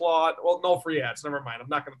White Claw? Well, no free ads. Never mind. I'm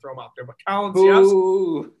not going to throw them out there. But Collins,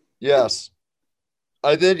 Ooh. Yes.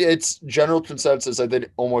 I think it's general consensus. I think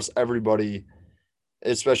almost everybody,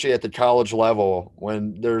 especially at the college level,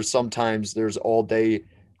 when there's all day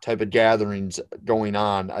type of gatherings going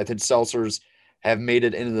on, I think seltzers have made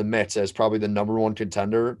it into the mix as probably the number 1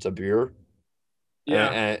 contender to beer. Yeah.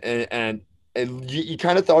 And you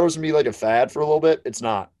kind of thought it was going to be like a fad for a little bit. It's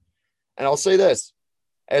not. And I'll say this,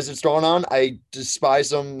 as it's gone on, I despise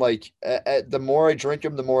them. Like the more I drink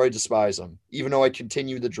them, the more I despise them, even though I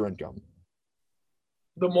continue to drink them.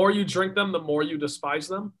 The more you drink them, the more you despise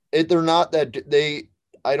them? They're not that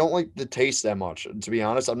I don't like the taste that much, to be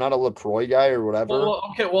honest. I'm not a LaCroix guy or whatever. Well,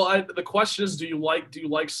 okay. Well, the question is, do you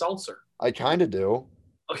like seltzer? I kind of do.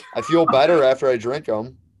 Okay. I feel better after I drink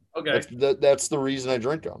them. Okay. That's the reason I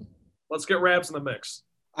drink them. Let's get Rabs in the mix.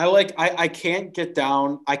 I can't get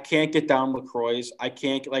down LaCroix. I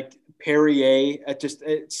can't like Perrier at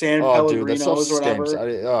San Pellegrino's or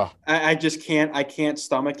whatever. I just can't. I can't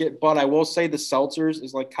stomach it. But I will say the seltzers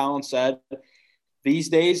is like Colin said. These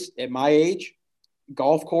days, at my age,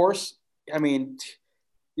 golf course. I mean,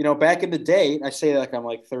 back in the day, I say that like I'm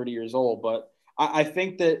like 30 years old, but I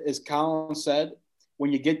think that as Colin said,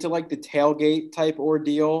 when you get to like the tailgate type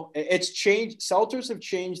ordeal, it's changed. Seltzers have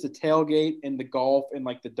changed the tailgate and the golf and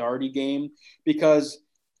like the darty game because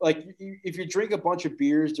like if you drink a bunch of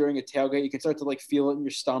beers during a tailgate, you can start to like feel it in your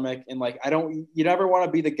stomach. And like, you never want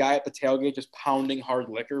to be the guy at the tailgate just pounding hard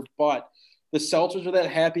liquor, but the seltzers are that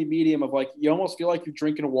happy medium of like, you almost feel like you're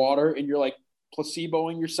drinking water and you're like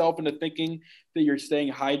placeboing yourself into thinking that you're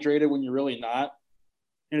staying hydrated when you're really not.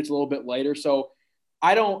 And it's a little bit later. So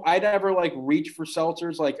I never like reach for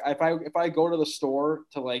seltzers. Like if I go to the store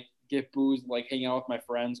to like get booze, like hang out with my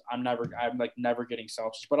friends, I'm like never getting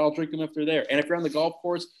seltzers, but I'll drink them if they're there. And if you're on the golf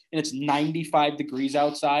course and it's 95 degrees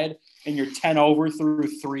outside and you're 10 over through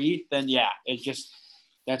 3, then yeah,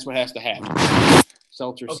 that's what has to happen.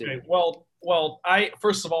 Seltzer. Okay. City. Well,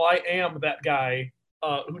 first of all, I am that guy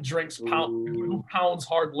who drinks who pounds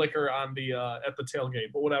hard liquor on the at the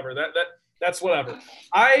tailgate, but whatever. That's whatever.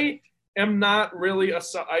 I am not really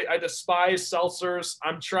I despise seltzers.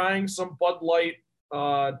 I'm trying some Bud Light,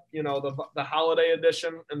 the holiday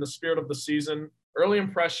edition in the spirit of the season. Early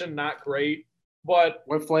impression, not great, but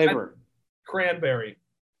what flavor? Cranberry.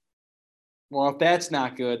 Well, if that's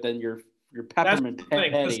not good, then you're peppermint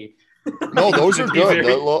patty. No, those are good.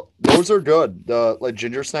 Those are good. The like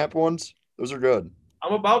ginger snap ones, those are good.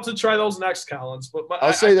 I'm about to try those next, Collins. But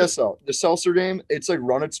I'll say this though, the seltzer game, it's like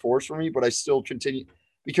run its course for me, but I still continue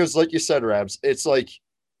because, like you said, Rabs, it's like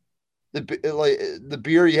the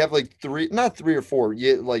beer you have like not 3 or 4.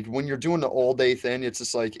 You like when you're doing the all day thing, it's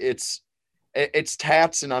just like it's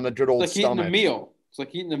tatsing on a good old stomach. It's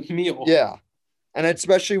like eating a meal. Yeah, and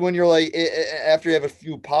especially when you're like after you have a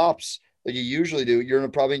few pops, like you usually do, you're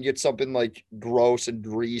gonna probably get something like gross and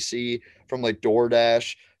greasy from like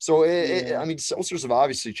DoorDash. So I mean, seltzers have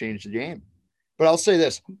obviously changed the game. But I'll say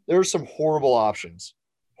this: there are some horrible options.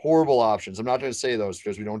 Horrible options. I'm not going to say those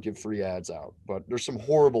because we don't give free ads out, but there's some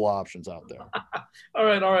horrible options out there. All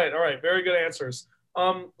right. Very good answers.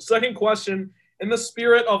 Second question: in the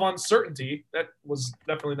spirit of uncertainty, that was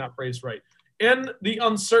definitely not phrased right. In the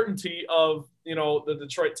uncertainty of the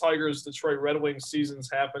Detroit Tigers, Detroit Red Wings seasons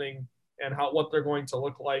happening and what they're going to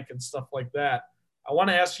look like and stuff like that, I want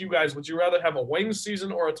to ask you guys: would you rather have a Wings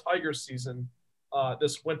season or a Tigers season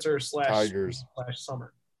this winter Tigers /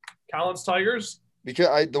 summer? Collins Tigers.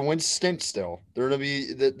 Because the Wings stink still. They're going to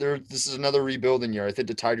be this is another rebuilding year. I think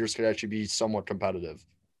the Tigers could actually be somewhat competitive.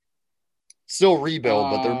 Still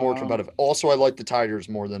rebuild, but they're more competitive. Also, I like the Tigers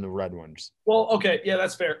more than the Red Wings. Well, okay, yeah,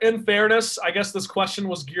 that's fair. In fairness, I guess this question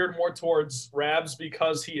was geared more towards Rabs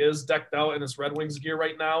because he is decked out in his Red Wings gear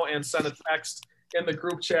right now and sent a text in the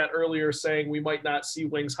group chat earlier saying we might not see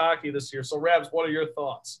Wings hockey this year. So, Rabs, what are your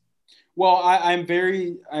thoughts? Well,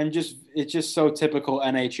 it's just so typical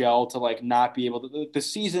NHL to like not be able to. The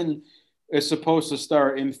season is supposed to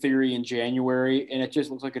start in theory in January, and it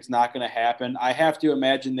just looks like it's not going to happen. I have to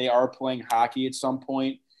imagine they are playing hockey at some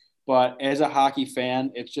point, but as a hockey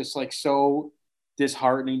fan, it's just like so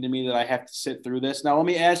disheartening to me that I have to sit through this. Now, let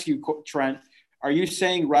me ask you, Trent, are you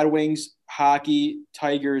saying Red Wings, hockey,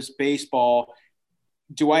 Tigers, baseball?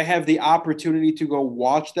 Do I have the opportunity to go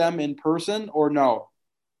watch them in person or no?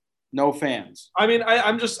 No fans. I mean,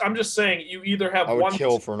 I'm just saying you either have I would one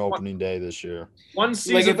kill for an opening day this year. one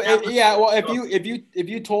season. Like if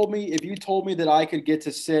you told me that I could get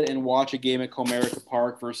to sit and watch a game at Comerica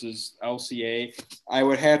Park versus LCA, I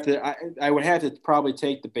would have to probably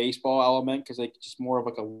take the baseball element because like just more of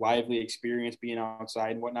like a lively experience being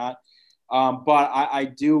outside and whatnot. But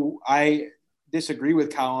I disagree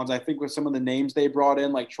with Collins. I think with some of the names they brought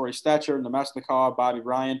in, like Troy Stetcher, Nemesnikov, Bobby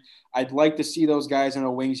Ryan, I'd like to see those guys in a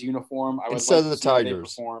Wings uniform. I would Instead like of to the see how they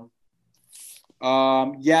Tigers. perform.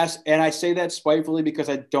 Yes, and I say that spitefully because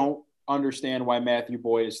I don't understand why Matthew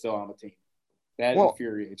Boyd is still on the team. That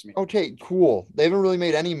infuriates me. Okay, cool. They haven't really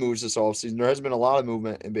made any moves this offseason. There has been a lot of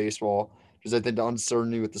movement in baseball because I think the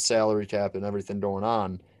uncertainty with the salary cap and everything going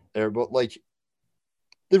on there. But like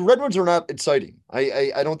the Red Wings are not exciting.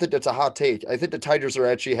 I don't think that's a hot take. I think the Tigers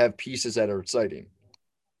actually have pieces that are exciting.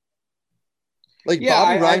 Like Yeah,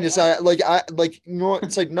 Bobby Ryan is you know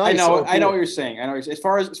it's like nice. I know cool. what you're saying. As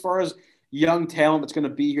far as young talent that's going to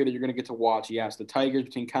be here that you're going to get to watch. Yes, the Tigers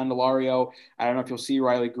between Candelario. I don't know if you'll see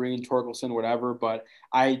Riley Green, Torkelson, whatever, but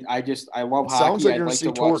I love hockey. Sounds like I'd you're like gonna see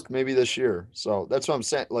to watch. Torque maybe this year. So that's what I'm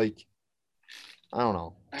saying. Like, I don't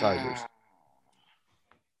know. Tigers.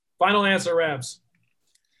 Final answer, Rabs.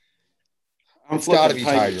 It's got to be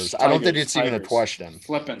Tigers. I don't think it's even a question.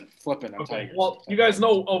 Flipping on Okay. Tigers. Well, you guys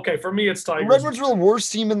know. Okay, for me, it's The Tigers. Red Wings were the worst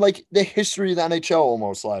team in like the history of the NHL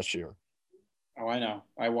almost last year. Oh, I know.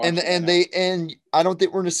 I watched. And I don't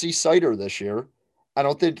think we're gonna see Sider this year. I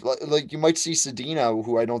don't think like you might see Sedina,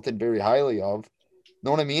 who I don't think very highly of.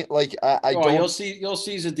 Know what I mean? Like I don't. You'll see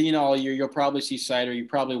Zadina all year. You'll probably see Sider. You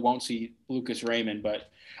probably won't see Lucas Raymond, but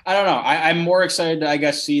I don't know. I'm more excited to I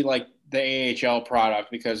guess see like the AHL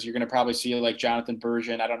product because you're going to probably see like Jonathan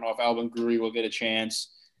Bergeron. I don't know if Alvin Grury will get a chance.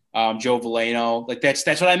 Joe Veleno. Like that's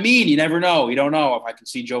what I mean. You never know. You don't know if I can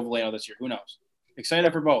see Joe Veleno this year. Who knows?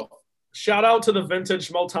 Excited for both. Shout out to the vintage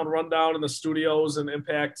Motown Rundown in the studios and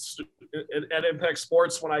Impact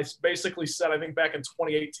Sports when I basically said, I think back in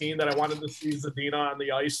 2018 that I wanted to see Zadina on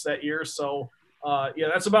the ice that year. So, yeah,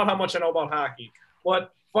 that's about how much I know about hockey.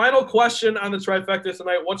 But final question on the trifecta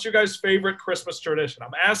tonight. What's your guys' favorite Christmas tradition?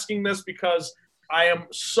 I'm asking this because I am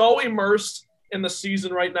so immersed in the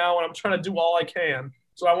season right now and I'm trying to do all I can.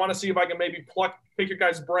 So I want to see if I can maybe pick your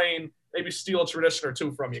guys' brain, maybe steal a tradition or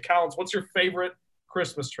two from you. Collins, what's your favorite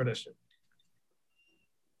Christmas tradition?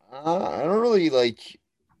 I don't really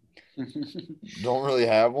don't really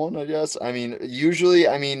have one, I guess. I mean, usually,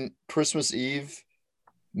 Christmas Eve,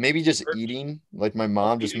 maybe just eating, like my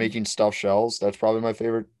mom just making stuffed shells. That's probably my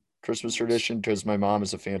favorite Christmas tradition because my mom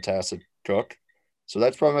is a fantastic cook. So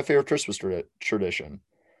that's probably my favorite Christmas tradition.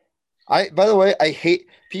 By the way, I hate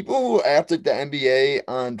people who act like the NBA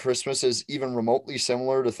on Christmas is even remotely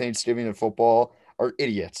similar to Thanksgiving and football are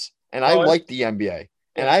idiots. And I like the NBA.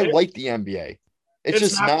 And I like the NBA. It's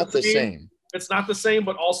just not the same. It's not the same,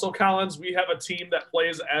 but also, Collins, we have a team that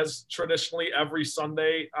plays as traditionally every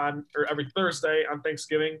Sunday or every Thursday on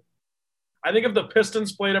Thanksgiving. I think if the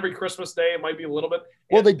Pistons played every Christmas Day, it might be a little bit.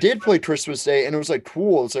 Well, they did play Christmas Day, and it was like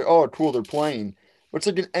cool. It's like, oh, cool, they're playing. But it's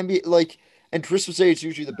like an NBA, and Christmas Day is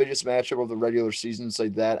usually the biggest matchup of the regular season. It's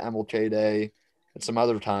like that, MLK Day, and some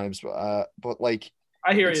other times. But like,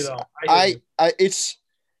 I hear you though. It's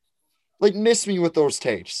like miss me with those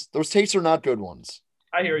takes. Those takes are not good ones.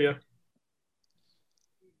 I hear you.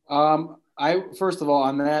 I first of all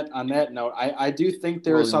on that note, I do think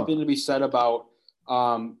there is something to be said about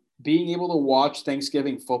being able to watch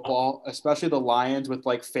Thanksgiving football, especially the Lions with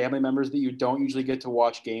like family members that you don't usually get to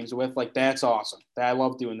watch games with. Like that's awesome. I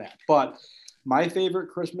love doing that. But my favorite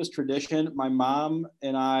Christmas tradition, my mom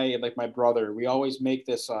and I, like my brother, we always make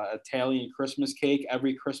this Italian Christmas cake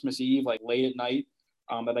every Christmas Eve, like late at night.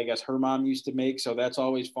 That I guess her mom used to make. So that's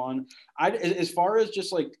always fun. As far as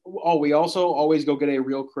just like, we also always go get a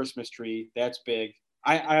real Christmas tree. That's big.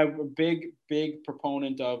 I'm a big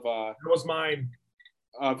proponent of it was mine.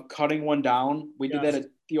 Of cutting one down. We did that at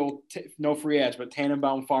the old no free ads, but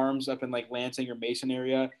Tannenbaum Farms up in like Lansing or Mason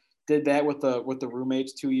area. Did that with the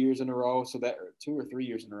roommates 2 years in a row. So that 2 or 3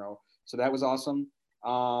 years in a row. So that was awesome.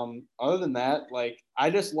 Other than that, like I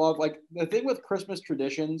just love like the thing with Christmas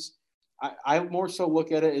traditions. I more so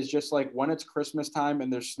look at it as just like when it's Christmas time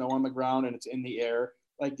and there's snow on the ground and it's in the air,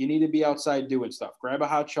 like you need to be outside doing stuff. Grab a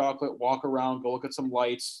hot chocolate, walk around, go look at some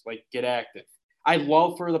lights, like get active. I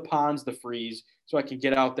love for the ponds to freeze so I can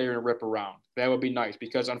get out there and rip around. That would be nice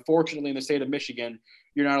because unfortunately in the state of Michigan,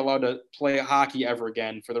 you're not allowed to play hockey ever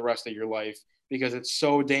again for the rest of your life because it's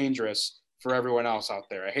so dangerous for everyone else out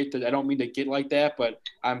there. I don't mean to get like that, but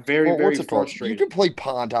I'm very frustrated. You can play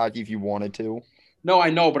pond hockey if you wanted to. No,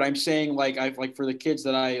 I know, but I'm saying like for the kids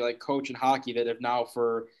that I like coach in hockey that have now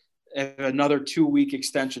for another 2-week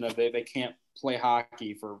extension of they can't play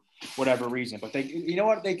hockey for whatever reason. But you know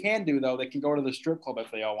what they can do though? They can go to the strip club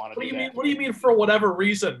if they all want to. What do you mean for whatever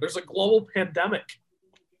reason? There's a global pandemic.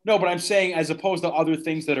 No, but I'm saying as opposed to other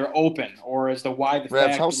things that are open or as to why the Rabs,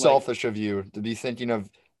 fact. how selfish of you to be thinking of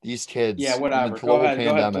these kids. Yeah, whatever. Go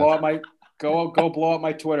ahead. Blow up my blow up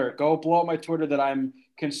my Twitter. Go blow up my Twitter that I'm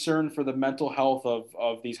concerned for the mental health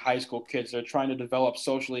of these high school kids. They're trying to develop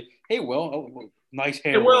socially. Hey, Will, nice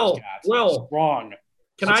hair. Hey, Will, wrong.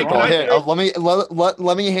 Let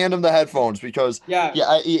me hand him the headphones because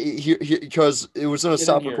because it was in a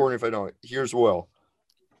stop recording. If I don't, here's Will.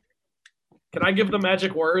 Can I give the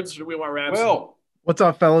magic words? Or do we want Rabs? Will, what's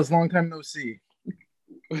up, fellas? Long time no see.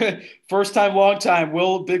 First time, long time.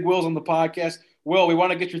 Big Will's on the podcast. Will, we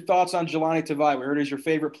want to get your thoughts on Jelani Tavai. We heard he's your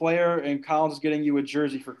favorite player, and Collins is getting you a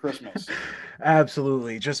jersey for Christmas.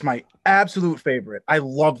 Absolutely. Just my absolute favorite. I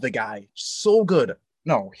love the guy. So good.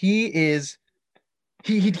 No, he is –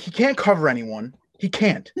 he can't cover anyone. He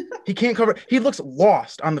can't. He can't cover – he looks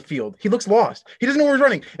lost on the field. He looks lost. He doesn't know where he's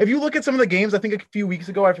running. If you look at some of the games, I think a few weeks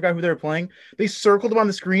ago, I forgot who they were playing, they circled him on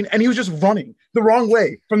the screen, and he was just running the wrong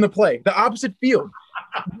way from the play, the opposite field.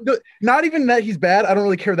 Not even that he's bad, I don't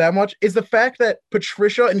really care that much, is the fact that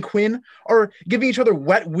Patricia and Quinn are giving each other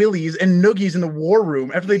wet willies and noogies in the war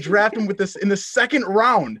room after they draft him with this in the second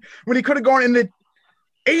round when he could have gone in the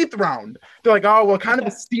 8th round. They're like, oh, well, kind of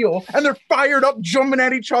a steal. And they're fired up, jumping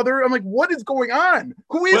at each other. I'm like, what is going on?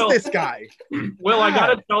 Who is this guy? Will, I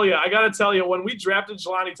got to tell you, when we drafted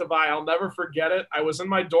Jelani Tavai, I'll never forget it. I was in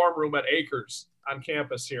my dorm room at Acres on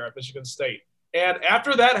campus here at Michigan State. And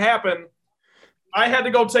after that happened, I had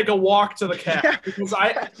to go take a walk to the cab because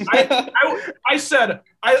I said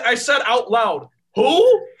out loud,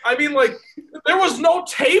 who? I mean, like, there was no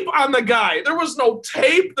tape on the guy. There was no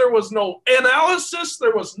tape. There was no analysis.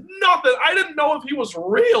 There was nothing. I didn't know if he was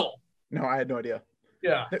real. No, I had no idea.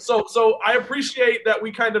 Yeah. So I appreciate that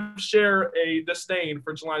we kind of share a disdain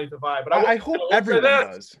for Jelani Tavai, but I hope everyone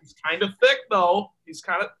does. He's kind of thick, though.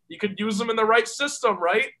 You could use him in the right system,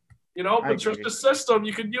 right? You know, Patricia's system,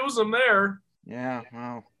 you could use him there. Yeah,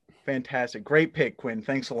 wow. Fantastic. Great pick, Quinn.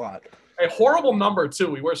 Thanks a lot. A horrible number,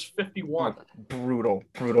 too. He wears 51. Brutal.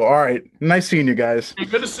 All right. Nice seeing you guys. Hey,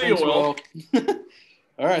 good to see you, Will.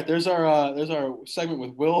 All right, there's our segment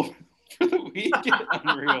with Will for the week.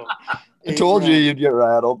 Unreal. I told you you'd get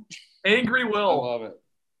rattled. Angry Will.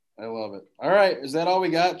 I love it. All right, is that all we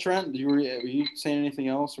got, Trent? Were you saying anything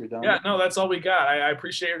else? Are we done? Yeah, no, that's all we got. I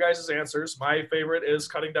appreciate your guys' answers. My favorite is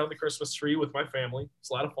cutting down the Christmas tree with my family.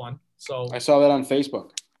 It's a lot of fun. So I saw that on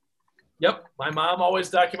Facebook. Yep. My mom always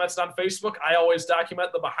documents it on Facebook. I always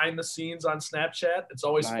document the behind the scenes on Snapchat. It's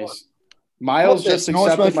always fun. Miles just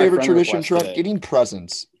accepted what's my favorite tradition, Trent? Trent? Getting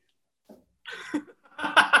presents.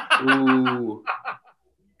 Ooh.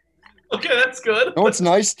 Okay, that's good. No, it's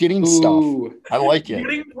nice getting stuff. I like it.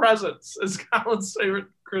 Getting presents is Colin's favorite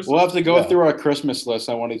Christmas. We'll have to go through our Christmas list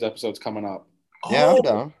on one of these episodes coming up. Yeah, I'm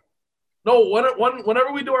down. No,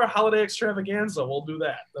 whenever we do our holiday extravaganza, we'll do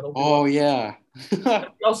that. That'll be yeah.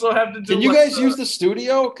 We also have to do. Can you guys use the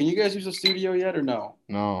studio? Can you guys use the studio yet or no?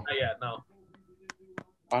 No. Not yet, no.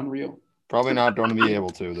 Unreal. Probably not going to be able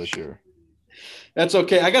to this year. That's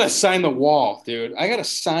okay. I gotta sign the wall, dude. I gotta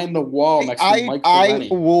sign the wall next to Mike. I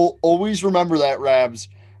will always remember that, Rabs.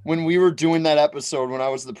 When we were doing that episode, when I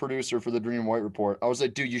was the producer for the Green and White Report, I was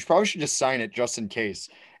like, dude, you probably should just sign it just in case.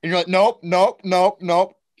 And you're like, nope.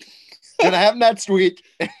 Gonna have next week.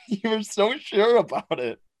 You were so sure about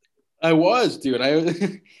it. I was, dude.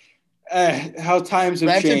 How times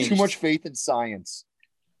have changed. Too much faith in science.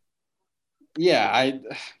 Yeah,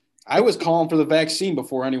 I was calling for the vaccine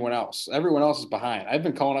before anyone else. Everyone else is behind. I've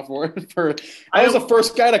been calling for it I was the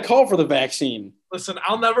first guy to call for the vaccine. Listen,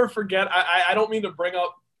 I'll never forget. I don't mean to bring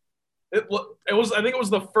up. It was. I think it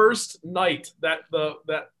was the first night that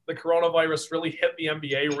the coronavirus really hit the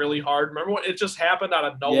NBA really hard. Remember when it just happened out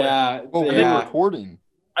of nowhere? Yeah. We were recording.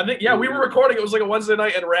 I think, we were recording. It was like a Wednesday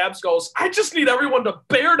night, and Rabs goes, I just need everyone to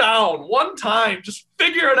bear down one time. Just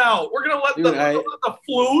figure it out. We're going to let the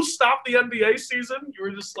flu stop the NBA season. You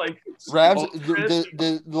were just like, Rabs,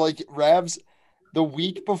 Rabs, the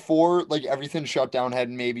week before, like, everything shut down had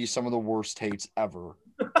maybe some of the worst takes ever.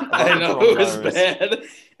 I know, it was bad.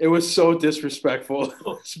 It was so disrespectful. It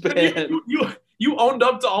was bad. You owned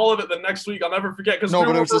up to all of it the next week. I'll never forget. But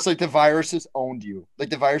it was just like the virus just owned you. Like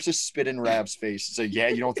the virus just spit in Rab's face. It's like,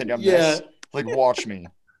 you don't think I'm this? Like, watch me.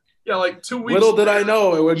 Yeah, like 2 weeks. Little did I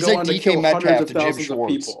know it would go on to DK kill Metcalf hundreds of thousands of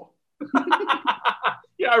people.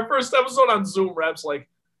 Yeah, our first episode on Zoom, Rab's like,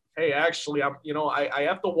 hey, actually, I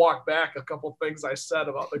have to walk back a couple things I said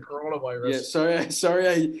about the coronavirus. Yeah,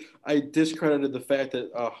 sorry, I discredited the fact that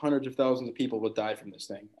hundreds of thousands of people would die from this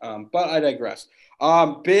thing. But I digress.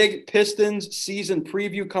 Big Pistons season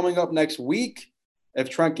preview coming up next week. If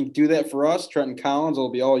Trent can do that for us, Trent and Collins,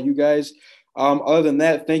 it'll be all you guys. Other than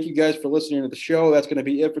that, thank you guys for listening to the show. That's going to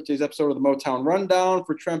be it for today's episode of the Motown Rundown.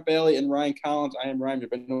 For Trent Bailey and Ryan Collins, I am Ryan.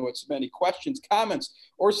 If you know submit any questions, comments,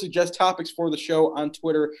 or suggest topics for the show on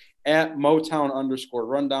Twitter at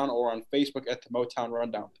Motown_Rundown or on Facebook at the Motown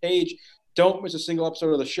Rundown page. Don't miss a single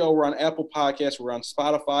episode of the show. We're on Apple Podcasts. We're on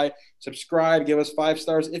Spotify. Subscribe. Give us 5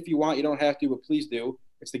 stars if you want. You don't have to, but please do.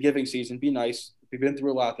 It's the giving season. Be nice. We've been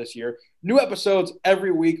through a lot this year. New episodes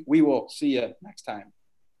every week. We will see you next time.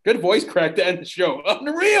 Good voice crack to end the show.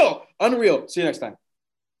 Unreal. See you next time.